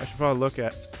 I should probably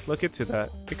look into that.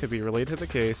 It could be related to the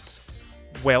case.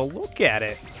 Well, look at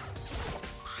it.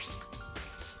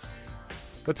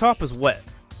 The top is wet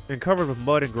and covered with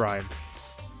mud and grime.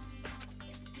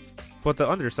 But the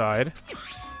underside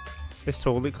is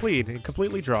totally clean and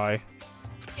completely dry.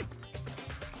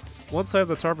 One side of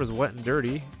the tarp is wet and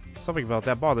dirty. Something about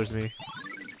that bothers me.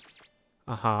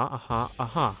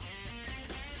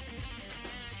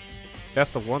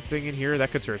 That's the one thing in here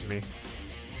that concerns me.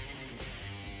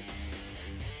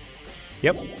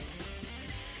 Yep.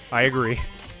 I agree.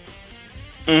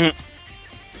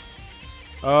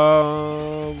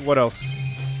 What else?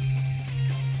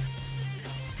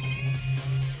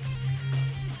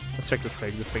 Let's check this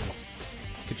thing. This thing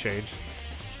could change.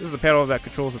 This is the panel that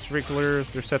controls the sprinklers.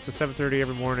 They're set to 7:30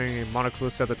 every morning, and Monaco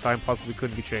said the time possibly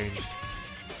couldn't be changed.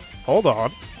 Hold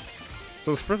on. So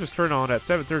the sprinklers turn on at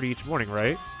 7:30 each morning,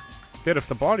 right? Then if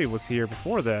the body was here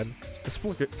before then, the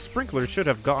sprinklers should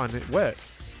have gotten it wet.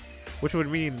 Which would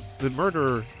mean the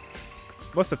murderer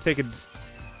must have taken...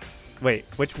 Wait,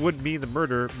 which would mean the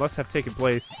murder must have taken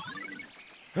place...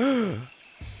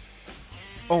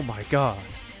 Oh my god.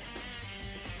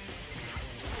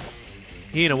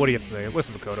 Hina, what do you have to say?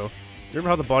 Listen, Makoto. Do you remember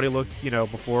how the body looked, you know,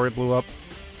 before it blew up?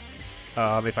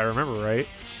 If I remember right.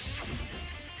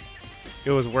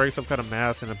 It was wearing some kind of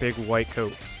mask and a big white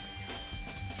coat.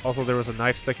 Also, there was a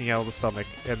knife sticking out of the stomach,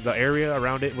 and the area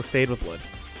around it was stained with blood.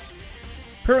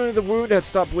 Apparently the wound had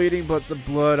stopped bleeding, but the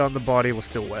blood on the body was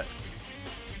still wet.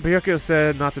 Bayuko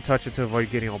said not to touch it to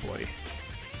avoid getting all bloody.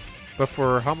 But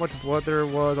for how much blood there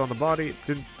was on the body,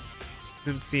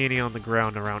 didn't see any on the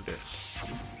ground around it.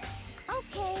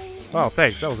 Okay. Wow,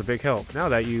 thanks. That was a big help. Now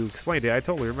that you explained it, I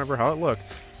totally remember how it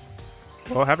looked.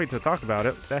 Well, having to talk about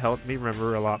it, that helped me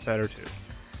remember a lot better, too.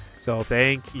 So,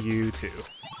 thank you, too.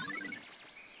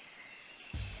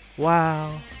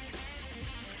 Wow.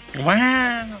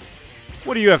 Wow.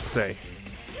 What do you have to say?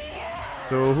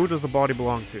 So, who does the body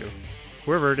belong to?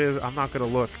 Whoever it is, I'm not gonna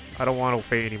look. I don't want to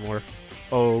faint anymore.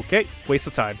 Okay, waste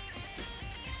of time.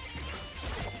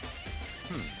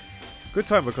 Good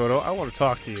time, Makoto. I want to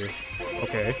talk to you.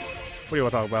 Okay. What do you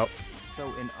want to talk about?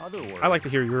 So, in other words... I like to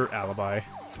hear your alibi.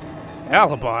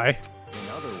 Alibi? In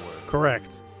other words...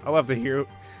 Correct. I love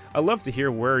to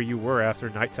hear where you were after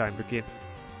nighttime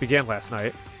began last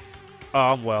night.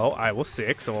 Well, I was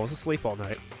sick, so I was asleep all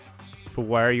night. But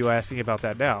why are you asking about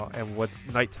that now? And what's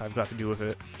nighttime got to do with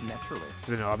it? Naturally.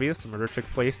 Isn't it obvious the murder took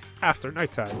place after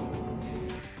nighttime?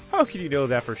 How can you know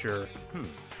that for sure?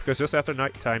 because just after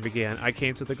nighttime began, I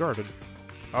came to the garden.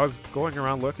 I was going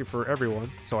around looking for everyone,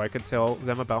 so I could tell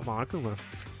them about Monokuma.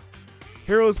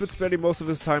 Hiro's been spending most of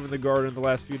his time in the garden the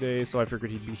last few days, so I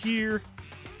figured he'd be here.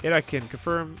 And I can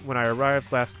confirm when I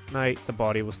arrived last night,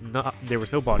 there was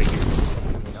no body here.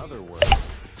 In other words,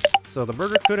 So the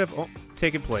murder could have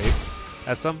taken place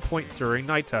at some point during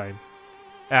nighttime,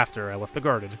 after I left the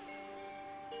garden.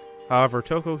 However,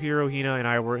 Toko, Hiro, Hina, and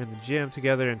I were in the gym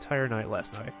together the entire night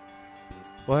last night.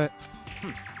 What?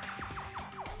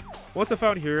 Once I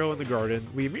found Hiro in the garden,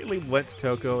 we immediately went to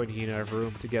Toko and Hina's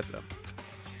room to get them.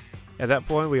 At that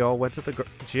point, we all went to the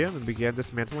gym and began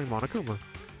dismantling Monokuma.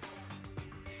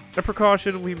 A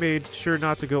precaution, we made sure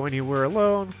not to go anywhere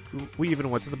alone. We even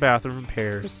went to the bathroom in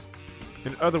pairs.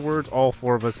 In other words, all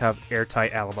 4 of us have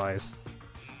airtight alibis.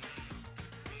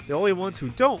 The only ones who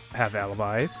don't have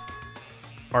alibis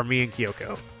are me and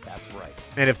Kyoko. that's right.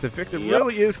 And if the victim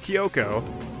really is Kyoko,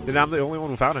 then I'm the only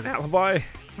one without an alibi?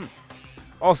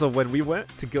 Also, when we went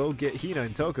to go get Hina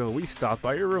and Toko, we stopped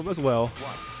by your room as well.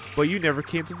 What? But you never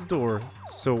came to the door.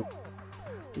 So,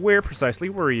 where precisely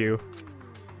were you?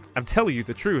 I'm telling you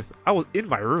the truth. I was in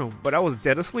my room, but I was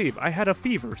dead asleep. I had a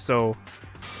fever, so...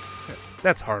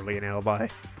 That's hardly an alibi.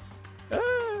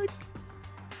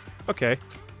 Okay.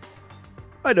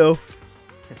 I know.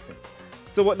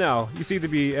 So what now? You seem to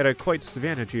be at a quite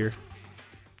disadvantage here.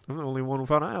 I'm the only one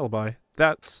without an alibi.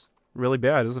 That's really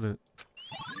bad, isn't it?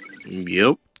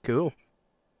 Yep. Cool.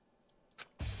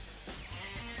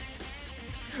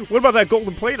 What about that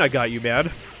golden plane I got you,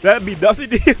 man? That'd mean nothing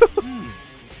to you?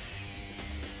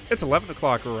 It's 11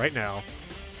 o'clock right now.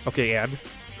 Okay, and?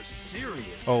 You're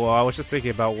serious. Oh, well, I was just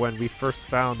thinking about when we first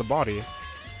found the body.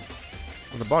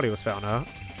 When the body was found, huh?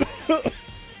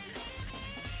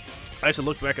 I should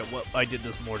look back at what I did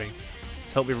this morning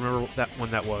to help me remember when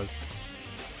that was.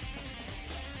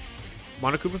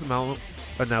 Monokuma's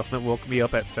announcement woke me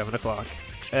up at 7 o'clock,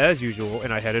 as usual,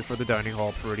 and I headed for the dining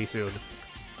hall pretty soon.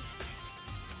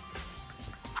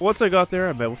 Once I got there,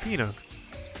 I met with Hina.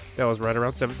 That was right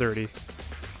around 7:30.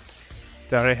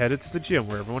 Then I headed to the gym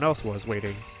where everyone else was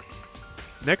waiting.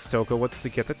 Next, Toko went to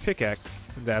get the pickaxe,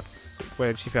 and that's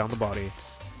when she found the body.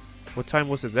 What time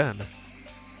was it then?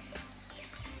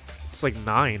 It's like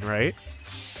 9, right?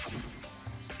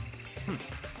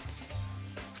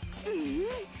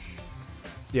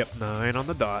 Yep, 9 on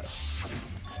the dot.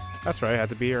 That's right, I had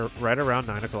to be here right around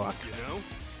 9 o'clock. You know?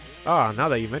 Ah, now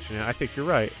that you mention it, I think you're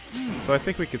right. So I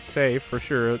think we could say for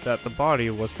sure that the body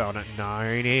was found at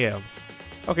 9 a.m.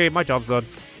 Okay, my job's done.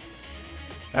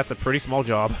 That's a pretty small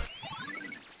job.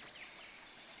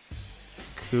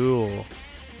 Cool.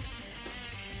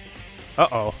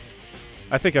 Uh-oh.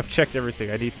 I think I've checked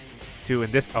everything I need to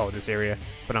in this area,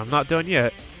 but I'm not done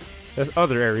yet. There's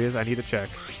other areas I need to check.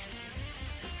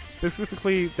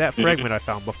 Specifically, that fragment I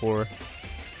found before.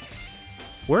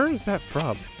 Where is that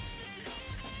from?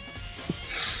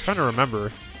 I'm trying to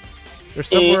remember. There's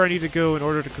somewhere I need to go in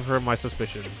order to confirm my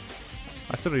suspicion.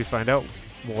 I still need to find out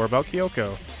more about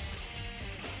Kyoko.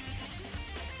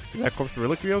 Is that corpse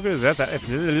really Kyoko? Is that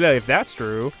if that's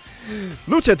true,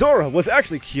 Luchadora was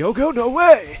actually Kyoko? No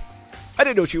way! I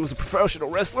didn't know she was a professional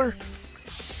wrestler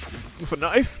with a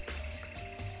knife.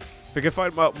 If I can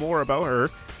find out more about her,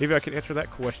 maybe I can answer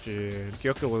that question.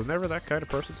 Kyoko was never that kind of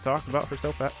person to talk about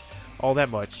herself all that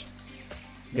much.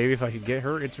 Maybe if I can get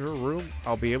her into her room,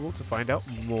 I'll be able to find out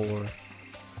more.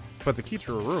 But the key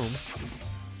to her room...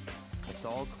 It's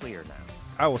all clear now.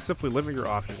 I will simply limit your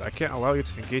options. I can't allow you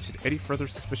to engage in any further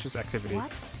suspicious activity.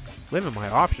 What? Limit my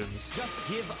options? Just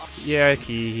give up. Yeah,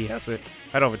 key, he has it.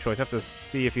 I don't have a choice. I have to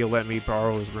see if he'll let me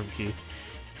borrow his room key.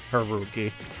 Her room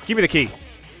key. Give me the key!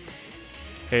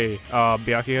 Hey,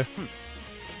 Byakuya.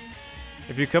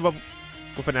 If you come up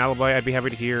with an alibi, I'd be happy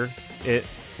to hear it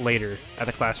later at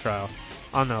the class trial.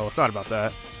 Oh no, it's not about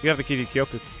that. You have the key to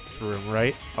Kyoko's room,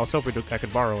 right? I was hoping I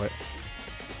could borrow it.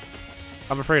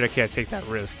 I'm afraid I can't take that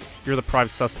risk. You're the prime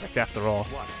suspect after all.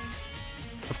 What?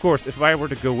 Of course, if I were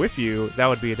to go with you, that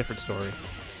would be a different story.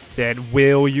 Then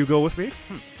will you go with me?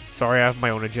 Sorry, I have my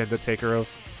own agenda to take care of.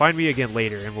 Find me again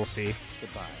later and we'll see.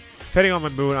 Goodbye. Depending on my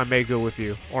mood, I may go with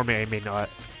you. Or may not.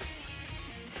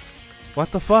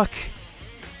 What the fuck?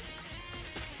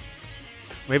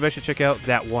 Maybe I should check out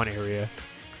that one area.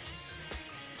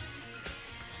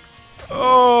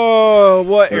 Oh,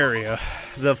 what area?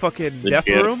 The fucking death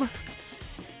gym. room?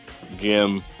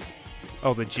 Gym.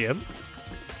 Oh, the gym?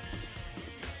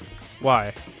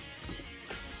 Why?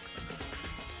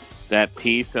 That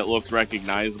piece that looks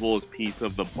recognizable is piece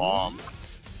of the bomb.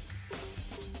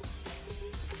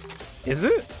 Is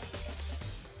it?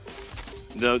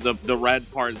 The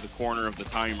red part is the corner of the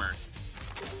timer.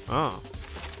 Oh.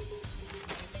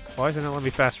 Why isn't it letting me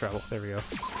fast travel? There we go.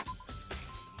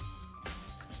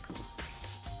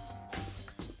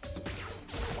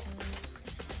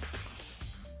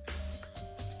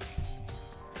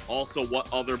 Also,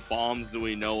 what other bombs do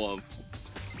we know of?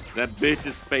 That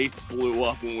bitch's face blew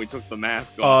up when we took the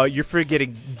mask off. You're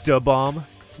forgetting da bomb.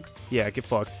 Yeah, get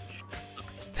fucked.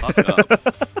 Fuck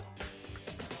up.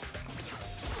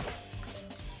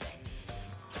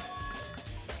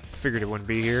 Figured it wouldn't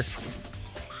be here.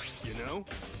 You know?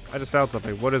 I just found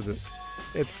something. What is it?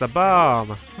 It's the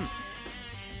bomb.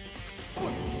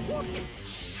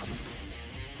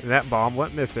 That bomb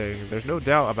went missing. There's no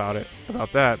doubt about it.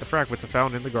 About that, the fragments are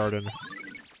found in the garden.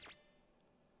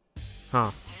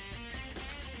 Huh.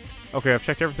 Okay, I've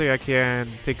checked everything I can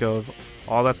think of.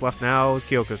 All that's left now is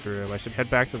Kyoko's room. I should head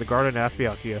back to the garden and ask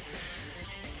Byakuya.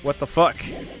 What the fuck?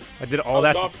 I did all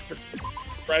that.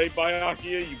 Right by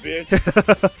Byakuya, you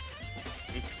bitch.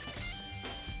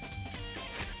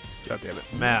 God damn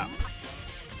it. Map.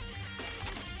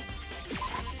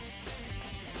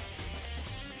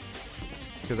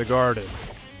 To the garden.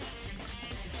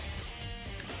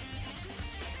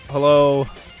 Hello?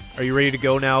 Are you ready to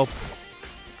go now?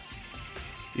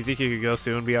 You think you could go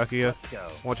soon, Byakuya? Let's go.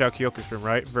 Watch out Kyoko's room,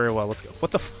 right? Very well, let's go.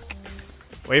 What the fuck?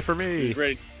 Wait for me. He's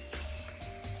ready.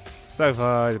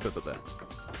 Sci-fi. Blah, blah, blah.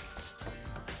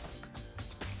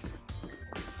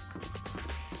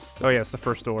 Oh yeah, it's the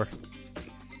first door.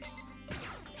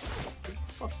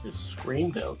 Fuck just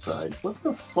screamed outside. What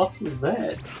the fuck was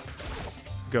that?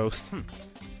 Ghost.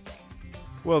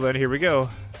 Well then, here we go.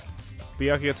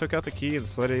 Byakuya took out the key and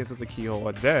slid it into the keyhole,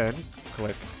 and then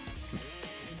click.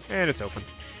 And it's open.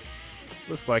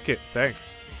 Looks like it.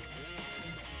 Thanks.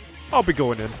 I'll be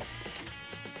going in.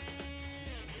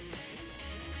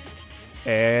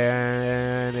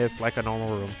 And it's like a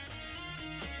normal room.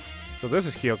 So this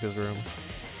is Kyoko's room.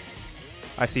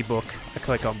 I see book. I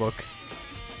click on book.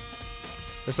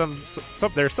 There's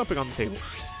there's something on the table.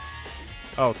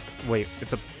 Oh, wait.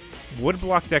 It's a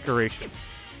woodblock decoration.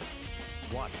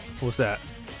 What? What's that?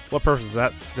 What purpose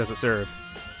does it serve?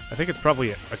 I think it's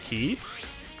probably a key.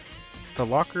 The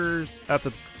lockers at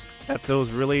those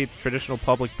really traditional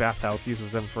public bathhouse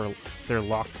uses them for their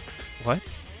lock.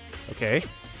 What? Okay.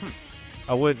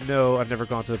 I wouldn't know. I've never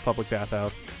gone to a public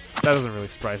bathhouse. That doesn't really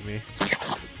surprise me.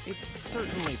 It's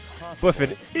certainly possible. But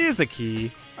if it is a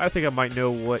key, I think I might know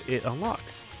what it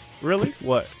unlocks. Really?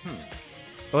 What?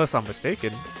 Unless I'm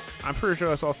mistaken. I'm pretty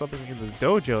sure I saw something in the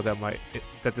dojo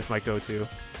that this might go to.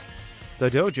 The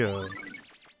dojo.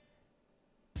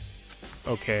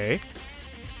 Okay.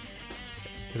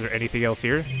 Is there anything else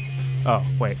here? Oh,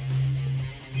 wait.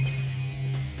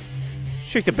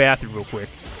 Check the bathroom real quick.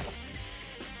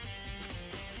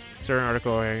 Certain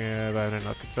article, about an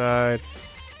inside.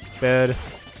 Bed.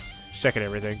 Just checking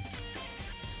everything.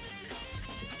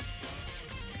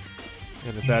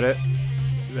 And is that it?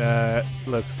 That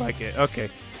looks like it. Okay.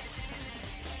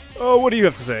 Oh, what do you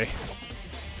have to say?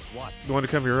 What? You want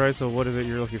to come here, right? So what is it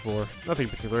you're looking for? Nothing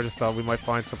particular. Just thought we might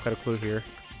find some kind of clue here.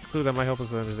 A clue that might help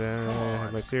us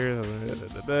understand. Life's here.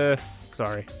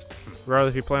 Sorry.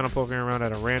 Regardless, if you plan on poking around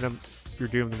at a random, you're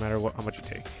doomed no matter how much you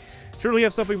take. Surely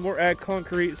have something more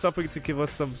concrete, something to give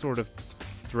us some sort of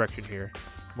direction here.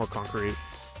 More concrete.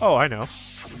 Oh, I know.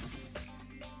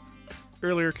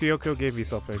 Earlier, Kyoko gave me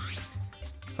something.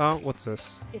 Huh? What's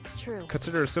this? It's true.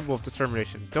 Consider a symbol of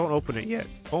determination. Don't open it yet.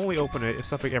 Only open it if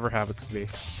something ever happens to me.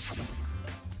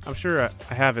 I'm sure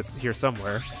I have it here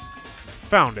somewhere.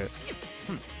 Found it.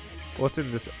 What's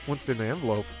in this? What's in the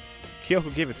envelope?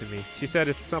 Kyoko gave it to me. She said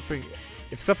it's something.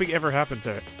 If something ever happened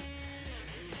to it.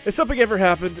 If something ever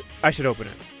happened, I should open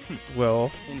it.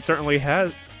 Well, it certainly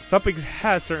has. Something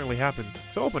has certainly happened.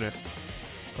 So open it.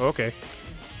 Okay.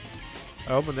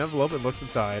 I opened the envelope and looked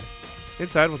inside.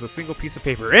 Inside was a single piece of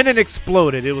paper, and it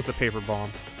exploded. It was a paper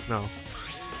bomb. No.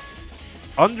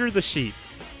 Under the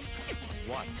sheets.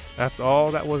 What? That's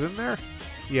all that was in there?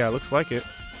 Yeah, looks like it.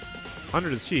 Under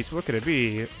the sheets, what could it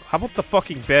be? How about the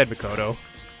fucking bed, Mikoto?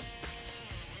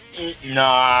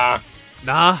 Nah.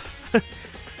 Nah.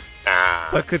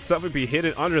 Nah. But could something be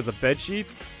hidden under the bed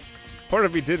sheets? Part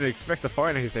of me didn't expect to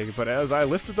find anything, but as I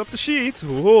lifted up the sheets,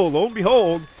 whoa, lo and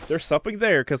behold, there's something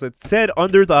there, because it said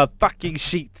under the fucking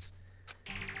sheets.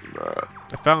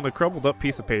 I found a crumpled up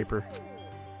piece of paper.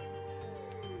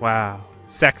 Wow.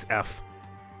 Sex F.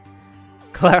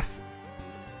 Class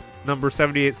number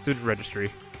 78 student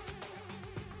registry.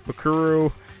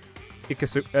 Bakuru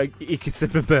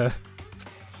Ikisibebe.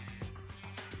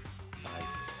 I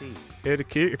see. It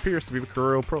appears to be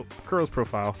Bakuro's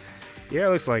profile. Yeah, it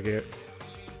looks like it.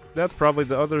 That's probably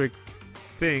the other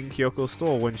thing Kyoko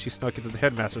stole when she snuck into the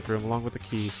headmaster's room along with the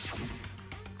key.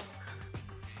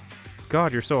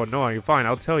 God, you're so annoying. Fine,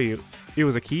 I'll tell you. It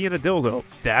was a key and a dildo.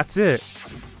 That's it.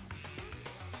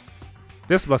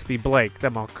 This must be Blake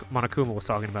that Monokuma was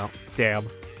talking about. Damn.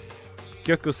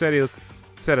 Gyoko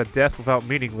said a death without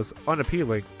meaning was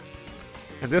unappealing.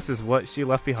 And this is what she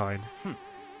left behind.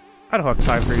 I don't have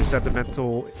time for your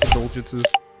sentimental indulgences.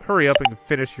 Hurry up and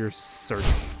finish your search.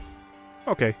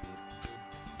 Okay.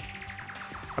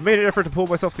 I made an effort to pull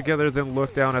myself together, then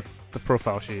looked down at the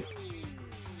profile sheet.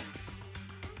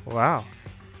 Wow.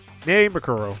 Name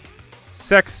Mikuro.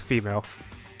 Sex female.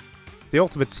 The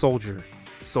ultimate soldier.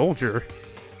 Soldier?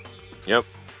 Yep.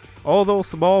 Although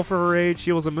small for her age,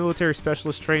 she was a military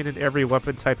specialist trained in every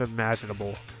weapon type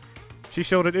imaginable. She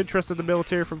showed an interest in the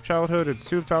military from childhood and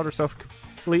soon found herself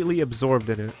completely absorbed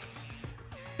in it.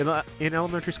 In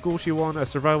elementary school, she won a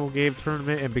survival game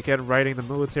tournament and began writing the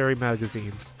military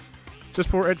magazines. Just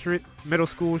before entering middle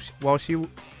school, while she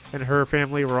and her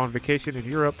family were on vacation in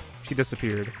Europe, she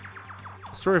disappeared.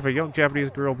 The story of a young Japanese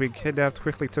girl being kidnapped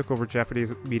quickly took over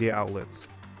Japanese media outlets.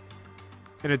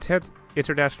 An intense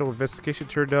international investigation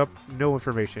turned up no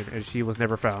information, and she was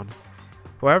never found.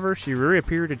 However, she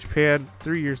reappeared in Japan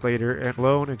 3 years later, and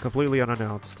alone and completely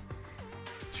unannounced.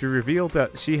 She revealed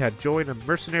that she had joined a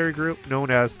mercenary group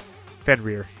known as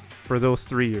Fenrir for those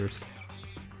 3 years.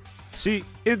 She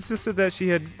insisted that she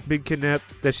had been kidnapped,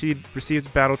 that she'd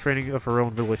received battle training of her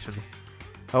own volition.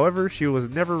 However, she was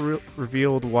never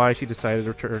revealed why she decided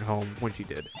to return home when she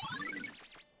did.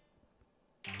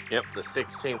 Yep, the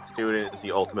 16th student is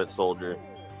the ultimate soldier.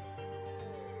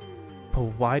 But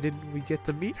why didn't we get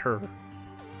to meet her?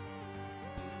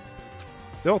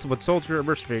 The Ultimate Soldier, a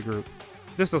mercenary group.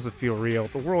 This doesn't feel real.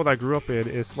 The world I grew up in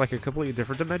is like a completely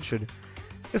different dimension.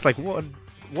 It's like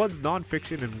one's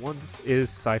non-fiction and one's is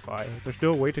sci-fi. There's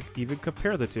no way to even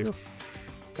compare the two.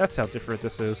 That's how different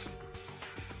this is.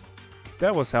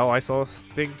 That was how I saw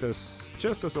things as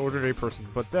just an ordinary person,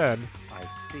 but then I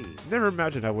see. never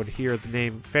imagined I would hear the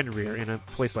name Fenrir in a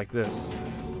place like this.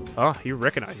 Ah, you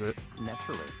recognize it.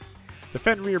 Naturally. The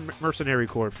Fenrir Mercenary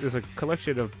Corps is a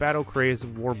collection of battle-crazed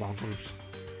warmongers.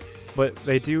 But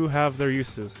they do have their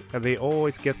uses, and they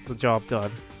always get the job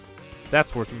done.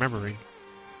 That's worth remembering.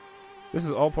 This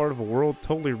is all part of a world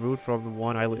totally removed from the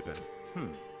one I live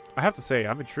in. I have to say,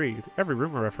 I'm intrigued. Every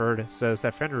rumor I've heard says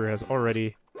that Fenrir has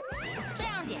already...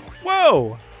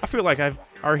 Whoa! I feel like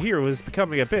our hero is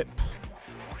becoming a bit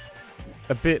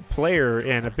player,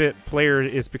 and a bit player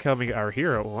is becoming our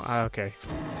hero. Okay.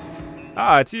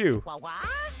 Ah, it's you.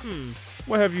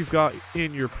 What have you got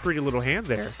in your pretty little hand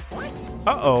there?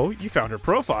 Uh-oh, you found her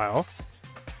profile.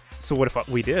 So what if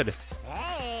we did?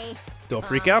 Hey. Don't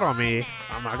freak out on me.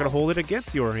 I'm not gonna hold it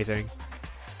against you or anything.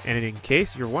 And in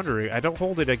case you're wondering, I don't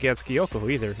hold it against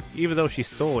Kyoko either, even though she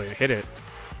stole it and hid it.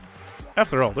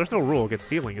 After all, there's no rule against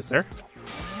stealing, is there?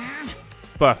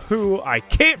 But who I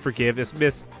can't forgive is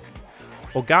Miss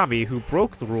Ogami, who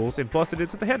broke the rules and busted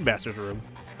into the headmaster's room.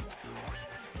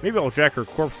 Maybe I'll drag her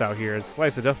corpse out here and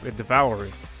slice it up and devour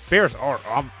it. Bears are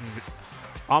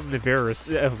omnivorous,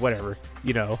 whatever,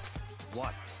 you know.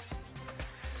 What?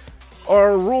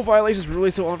 Are rule violations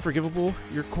really so unforgivable?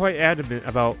 You're quite adamant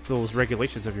about those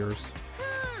regulations of yours.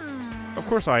 Of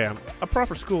course I am. A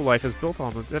proper school life is built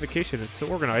on the dedication to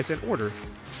organize and order.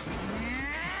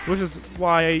 Which is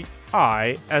why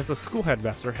I, as a school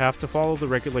headmaster, have to follow the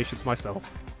regulations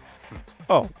myself.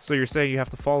 Oh, so you're saying you have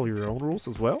to follow your own rules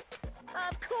as well?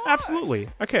 Of course. Absolutely.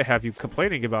 I can't have you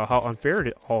complaining about how unfair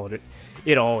it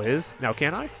all is. Now,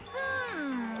 can I?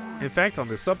 In fact, on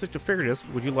the subject of fairness,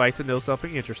 would you like to know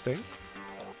something interesting?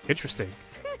 Interesting.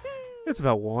 It's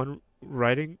about the one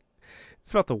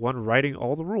writing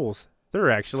all the rules.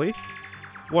 They're actually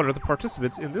one of the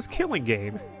participants in this killing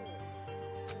game.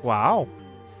 Wow.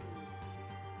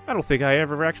 I don't think I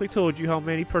ever actually told you how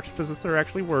many participants there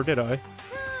actually were, did I?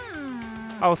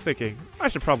 I was thinking, I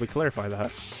should probably clarify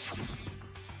that.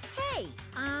 Hey,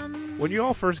 When you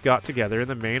all first got together in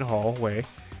the main hallway,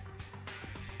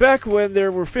 back when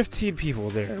there were 15 people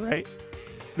there, right?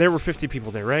 There were 15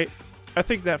 people there, right? I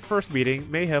think that first meeting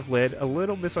may have led a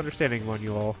little misunderstanding among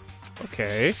you all.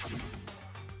 Okay.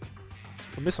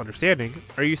 A misunderstanding?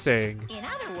 Are you saying... in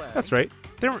other words. That's right.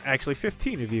 There weren't actually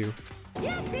 15 of you.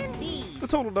 Yes, indeed. The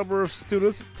total number of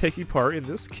students taking part in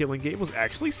this killing game was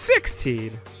actually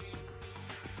 16.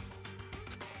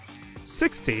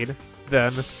 16?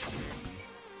 Then...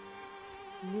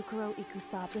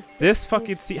 this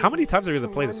fucking how many times are we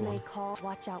gonna play this one?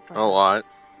 A lot.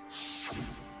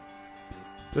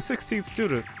 The 16th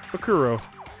student, Bakuro.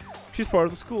 She's part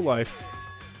of the school life.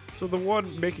 So the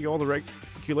one making all the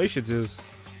regulations is...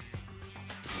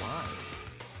 Why?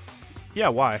 Yeah,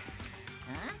 why?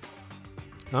 Huh?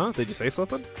 Huh? Did you say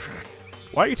something?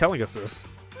 Why are you telling us this?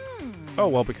 Oh,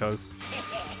 well, because...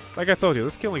 Like I told you,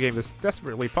 this killing game is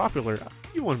desperately popular.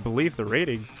 You wouldn't believe the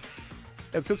ratings.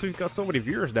 And since we've got so many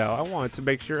viewers now, I wanted to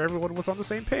make sure everyone was on the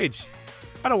same page.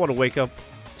 I don't want to wake up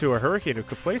to a hurricane of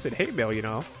complaints and hate mail, you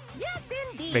know? Yes,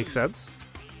 indeed. Makes sense.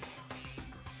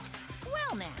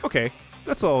 Well, now. Okay,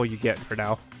 that's all you get for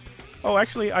now. Oh,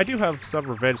 actually, I do have some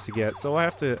revenge to get, so I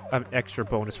have an extra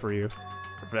bonus for you.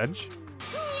 Revenge?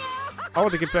 I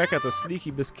want to get back at the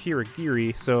sneaky Miss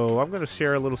Kirigiri, so I'm gonna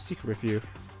share a little secret with you.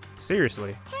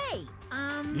 Seriously. Hey,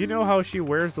 You know how she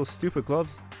wears those stupid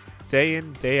gloves day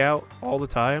in, day out, all the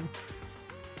time?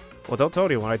 Well, don't tell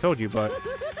anyone I told you, but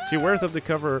she wears them to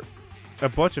cover a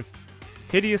bunch of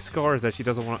hideous scars that she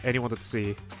doesn't want anyone to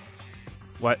see.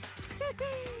 What?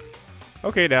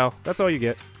 Okay, now, that's all you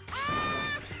get.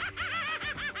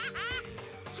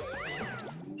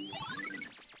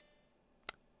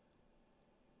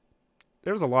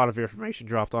 There's a lot of information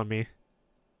dropped on me.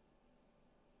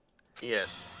 Yes.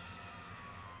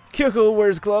 Kyoko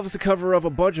wears gloves to cover up a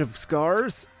bunch of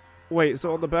scars? Wait,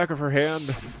 so on the back of her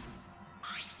hand...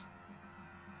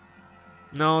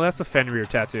 No, that's a Fenrir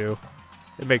tattoo.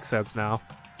 It makes sense now.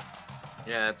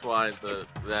 Yeah, that's why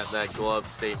that glove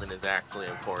statement is actually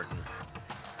important.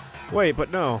 Wait, but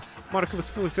no. Monica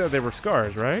specifically said they were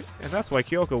scars, right? And that's why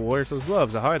Kyoko wears those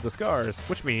gloves to hide the scars.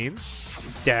 Which means...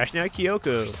 Dash Night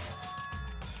Kyoko.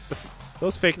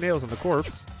 Those fake nails on the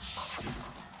corpse.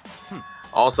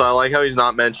 Also, I like how he's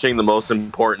not mentioning the most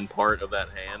important part of that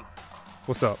hand.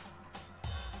 What's up?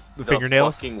 The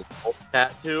fingernails? Fucking wolf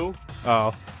tattoo.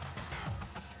 Oh.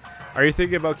 Are you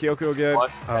thinking about Kyoko again?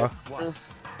 What?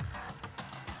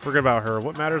 Forget about her.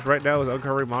 What matters right now is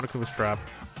uncovering Monokuma's trap.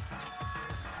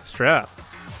 Strap?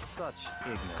 Such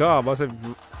ignorance. God,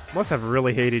 must have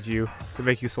really hated you to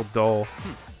make you so dull.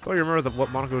 Don't you remember what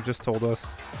Monokuma just told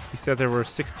us? He said there were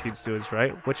 16 students,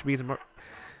 right? Which means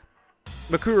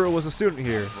Makuro was a student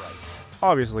here. Right.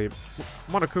 Obviously,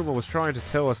 Monokuma was trying to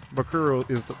tell us Makuro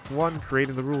is the one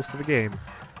creating the rules to the game.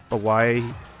 But why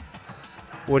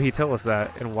would he tell us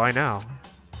that, and why now?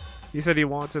 He said he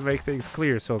wanted to make things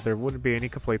clear so there wouldn't be any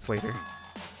complaints later.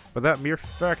 But that mere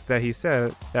fact that he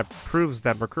said, that proves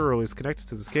that Makuro is connected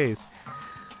to this case.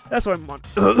 That's why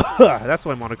that's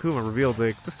why Monokuma revealed the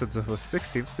existence of a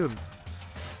 16th student.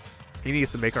 He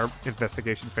needs to make our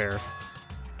investigation fair.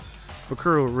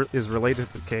 Makuro is related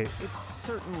to the case. It's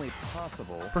certainly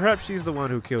possible. Perhaps she's the one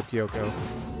who killed Kyoko.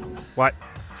 What?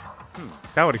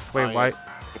 That would explain why.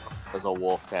 There's a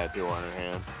wolf tattoo on her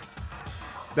hand.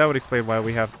 That would explain why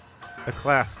we have a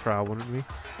class trial, wouldn't we?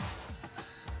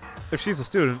 If she's a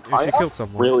student, if she killed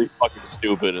someone. Really fucking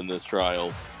stupid in this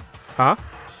trial. Huh?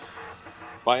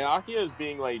 Byakuya is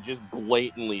being like just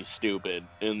blatantly stupid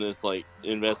in this like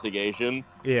investigation.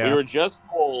 Yeah. We were just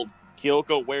told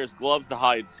Kyoko wears gloves to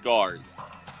hide scars.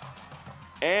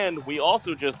 And we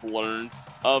also just learned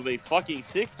of a fucking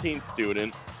 16th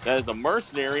student that is a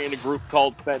mercenary in a group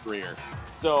called Fenrir.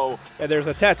 So... And there's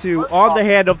a tattoo on the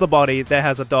hand of the body that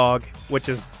has a dog, which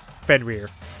is Fenrir.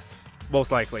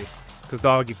 Most likely. Because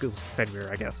dog equals Fenrir,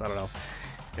 I guess. I don't know.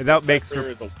 And that makes her...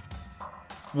 Fenrir is a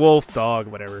wolf, dog,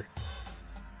 whatever.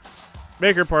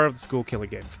 Make her part of the school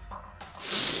killing game.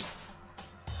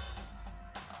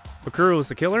 Makuro is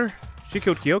the killer? She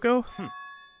killed Kyoko?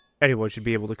 Anyone should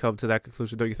be able to come to that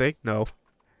conclusion, don't you think? No.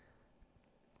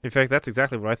 In fact, that's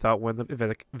exactly what I thought when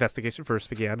the investigation first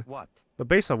began. What? But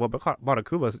based on what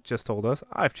Monokuma just told us,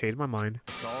 I've changed my mind.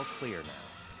 It's all clear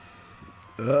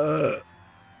now.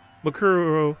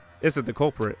 Makuro isn't the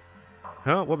culprit.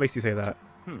 Huh? What makes you say that?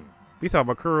 We thought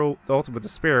Makuro, the ultimate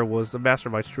despair, was the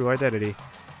mastermind's true identity.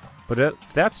 But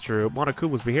if that's true,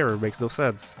 Monokuma's behavior makes no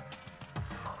sense.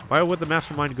 Why would the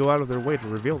mastermind go out of their way to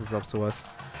reveal themselves to us?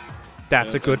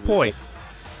 That's a good point.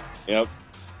 Yep.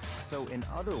 So, in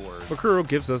other words... Makuro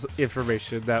gives us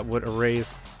information that would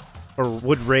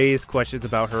raise questions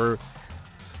about her.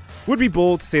 Would be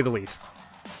bold, to say the least.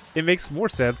 It makes more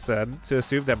sense, then, to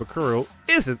assume that Makuro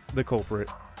isn't the culprit.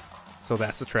 So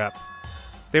that's the trap.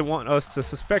 They want us to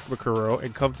suspect Makuro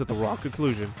and come to the wrong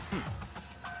conclusion.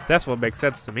 That's what makes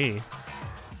sense to me.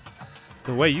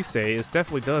 The way you say it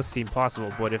definitely does seem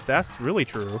possible, but if that's really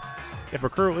true, if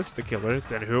Makuro isn't the killer,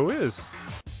 then who is?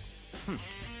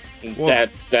 Well,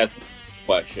 that's the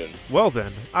question. Well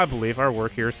then, I believe our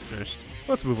work here is finished.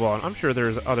 Let's move on. I'm sure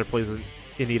there's other places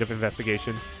in need of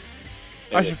investigation.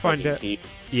 I should find out.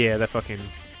 Yeah, that fucking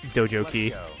dojo Let's key.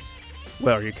 go.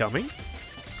 Well, are you coming?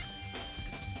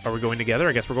 Are we going together?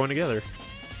 I guess we're going together.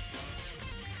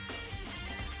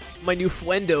 My new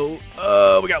Flendo.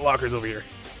 We got lockers over here.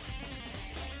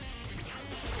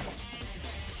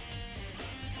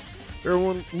 There are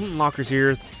wooden lockers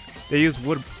here. They use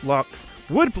wood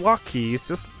Wood block keys,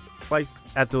 just like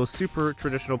at those super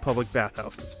traditional public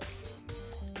bathhouses.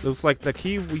 Looks like the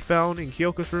key we found in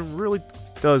Kyoko's room really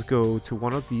does go to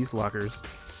one of these lockers.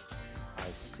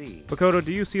 I see. Makoto,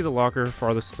 do you see the locker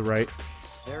farthest to the right?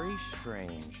 Very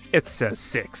strange. It says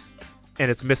 6, and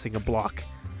it's missing a block.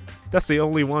 That's the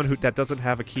only one that doesn't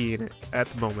have a key in it at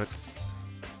the moment.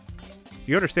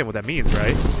 You understand what that means,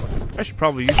 right? I should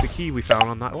probably use the key we found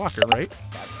on that locker, right?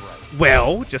 That's right.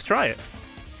 Well, just try it.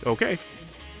 Okay.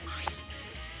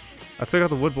 I took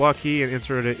out the wood block key and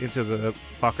inserted it into the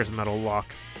locker's metal lock.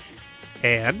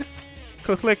 And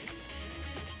click, click.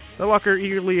 The locker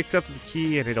eagerly accepted the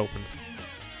key and it opened.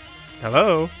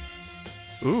 Hello?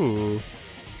 Ooh.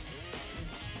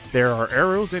 There are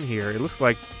arrows in here. It looks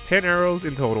like 10 arrows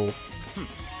in total.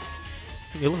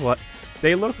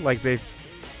 They look like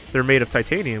they're made of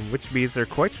titanium, which means they're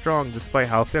quite strong despite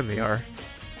how thin they are.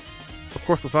 Of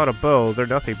course, without a bow, they're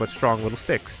nothing but strong little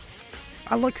sticks.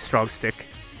 I like strong stick.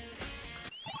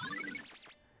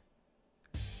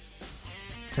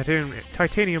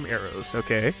 Titanium arrows,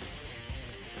 okay.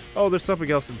 Oh, there's something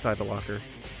else inside the locker.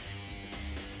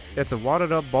 It's a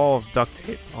wadded up ball of duct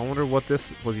tape. I wonder what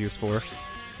this was used for.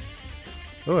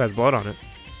 Oh, it has blood on it.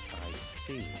 I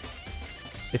see.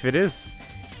 If it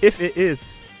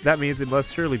is, that means it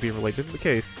must surely be related to the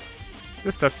case.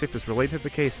 This duct tape is related to the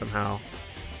case somehow.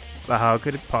 But how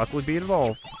could it possibly be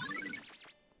involved?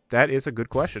 That is a good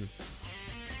question.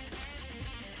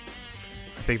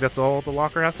 I think that's all the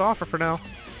locker has to offer for now.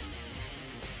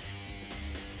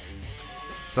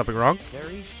 Something wrong?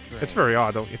 Very strange. It's very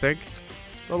odd, don't you think?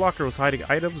 The locker was hiding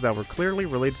items that were clearly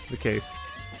related to the case.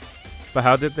 But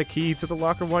how did the key to the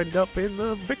locker wind up in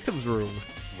the victim's room?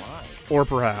 Why? Or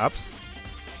perhaps...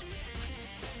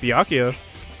 Byakuya?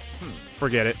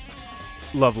 Forget it.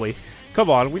 Lovely. Come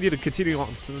on, we need to continue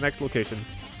on to the next location.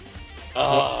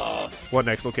 What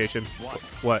next location?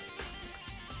 What?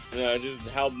 Yeah, just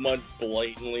how much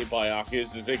blatantly Byakuya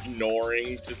is just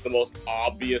ignoring just the most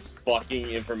obvious fucking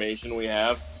information we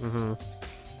have.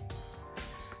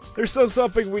 There's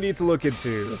something we need to look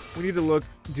into. We need to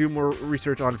do more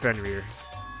research on Fenrir.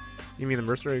 You mean the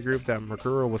mercenary group that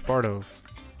Mercuro was part of?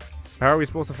 How are we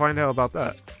supposed to find out about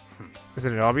that?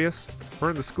 Isn't it obvious?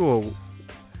 We're in the school.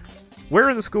 Where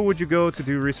in the school would you go to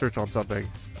do research on something?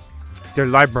 The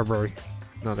library.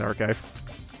 No, the archive.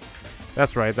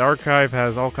 That's right, the archive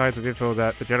has all kinds of info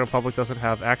that the general public doesn't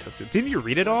have access to. Didn't you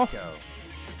read it all?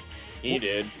 He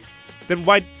did. Then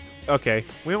why... Okay,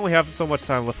 we only have so much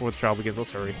time left before the trial begins.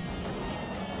 Let's hurry.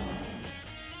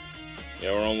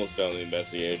 Yeah, we're almost done with the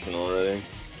investigation already.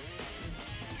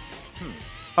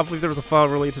 I believe there was a file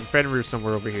related to Fenrir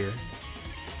somewhere over here.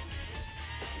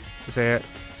 Just say it.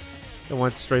 It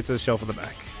went straight to the shelf in the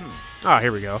back. Ah,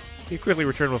 here we go. He quickly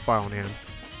returned with a file in hand.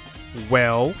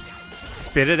 Well,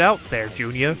 spit it out there,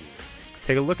 Junior.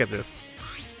 Take a look at this.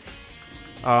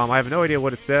 I have no idea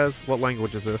what it says. What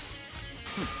language is this?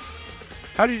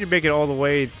 How did you make it all the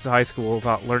way to high school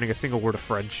without learning a single word of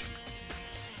French?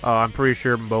 I'm pretty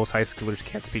sure most high schoolers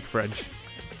can't speak French.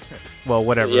 Well,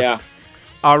 whatever. Yeah.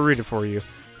 I'll read it for you.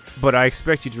 But I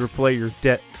expect you to repay your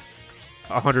debt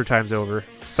 100 times over.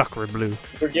 Sucker blue.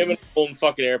 We're giving a own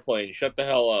fucking airplane. Shut the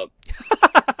hell up.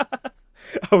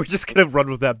 Oh, we're just gonna run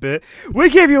with that bit. We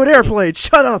gave you an airplane.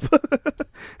 Shut up.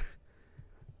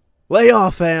 Lay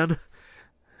off, Ann.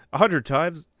 100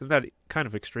 times? Isn't that kind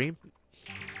of extreme?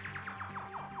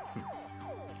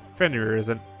 Fenrir is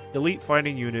an elite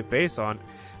fighting unit based out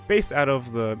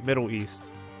of the Middle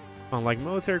East. Unlike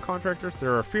military contractors,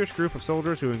 there are a fierce group of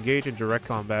soldiers who engage in direct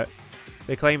combat.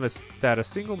 They claim that a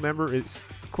single member is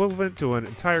equivalent to an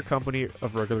entire company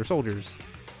of regular soldiers.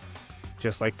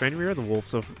 Just like Fenrir, the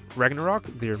Wolves of Ragnarok,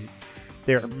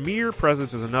 their mere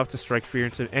presence is enough to strike fear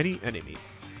into any enemy.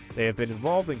 They have been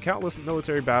involved in countless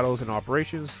military battles and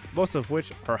operations, most of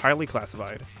which are highly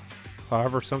classified.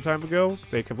 However, some time ago,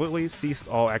 they completely ceased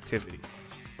all activity.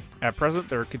 At present,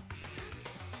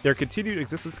 their continued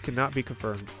existence cannot be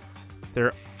confirmed. There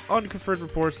are unconfirmed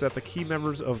reports that the key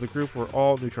members of the group were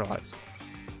all neutralized.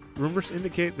 Rumors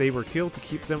indicate they were killed to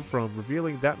keep them from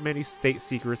revealing that many state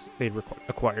secrets they'd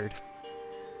acquired.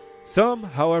 Some,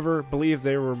 however, believe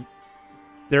there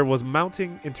was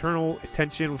mounting internal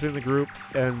tension within the group,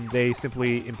 and they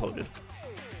simply imploded.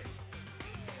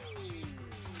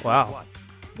 Wow.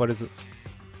 What is it?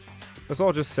 This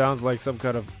all just sounds like some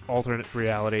kind of alternate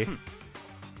reality.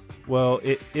 Well,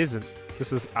 it isn't.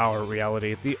 This is our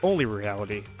reality, the only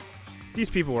reality. These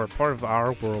people are part of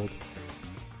our world.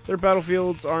 Their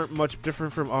battlefields aren't much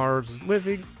different from ours,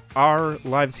 living our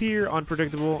lives here,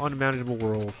 unpredictable, unmanageable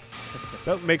world.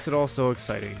 That makes it all so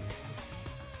exciting.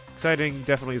 Exciting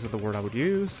definitely isn't the word I would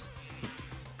use.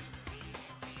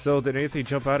 So, did anything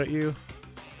jump out at you?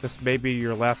 This may be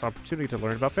your last opportunity to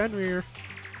learn about Fenrir.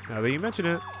 Now that you mention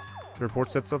it, the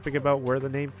report said something about where the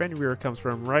name Fenrir comes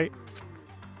from, right?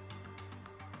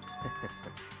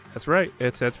 That's right.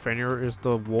 It says Fenrir is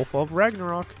the wolf of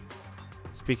Ragnarok.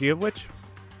 Speaking of which,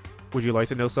 would you like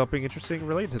to know something interesting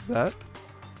related to that?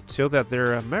 So that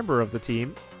they're a member of the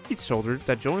team, each soldier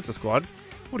that joins the squad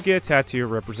would get a tattoo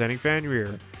representing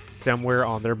Fenrir somewhere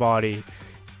on their body.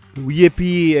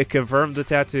 Yippee! It confirmed the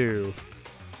tattoo.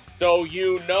 So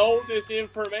you know this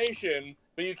information,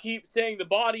 but you keep saying the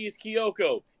body is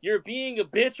Kyoko. You're being a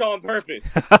bitch on purpose.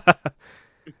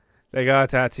 They got a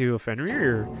tattoo of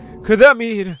Fenrir. Could that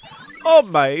mean... Oh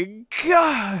my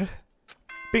god!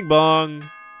 Bing bong.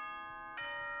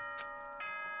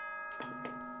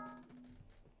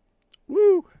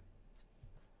 Woo!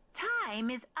 Time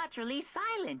is utterly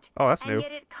silent. Oh, that's and new.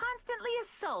 yet it constantly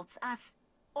assaults us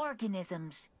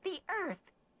organisms, the earth,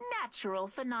 natural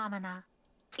phenomena.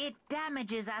 It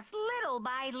damages us little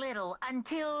by little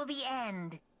until the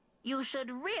end. You should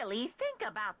really think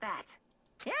about that.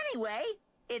 Anyway,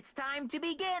 it's time to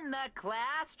begin the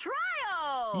class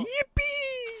trial.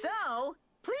 Yippee! So,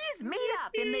 please meet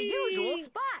up in the usual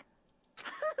spot.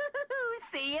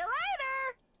 See you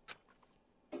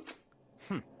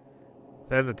later.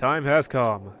 Then the time has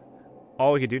come.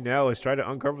 All we can do now is try to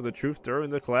uncover the truth during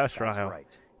the class That's trial. right.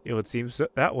 It would seem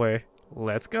that way.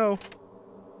 Let's go.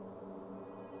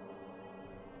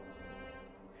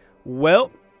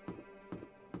 Well.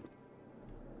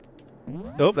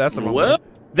 Oh, that's the wrong Well. one.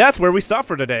 That's where we stop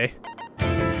for today.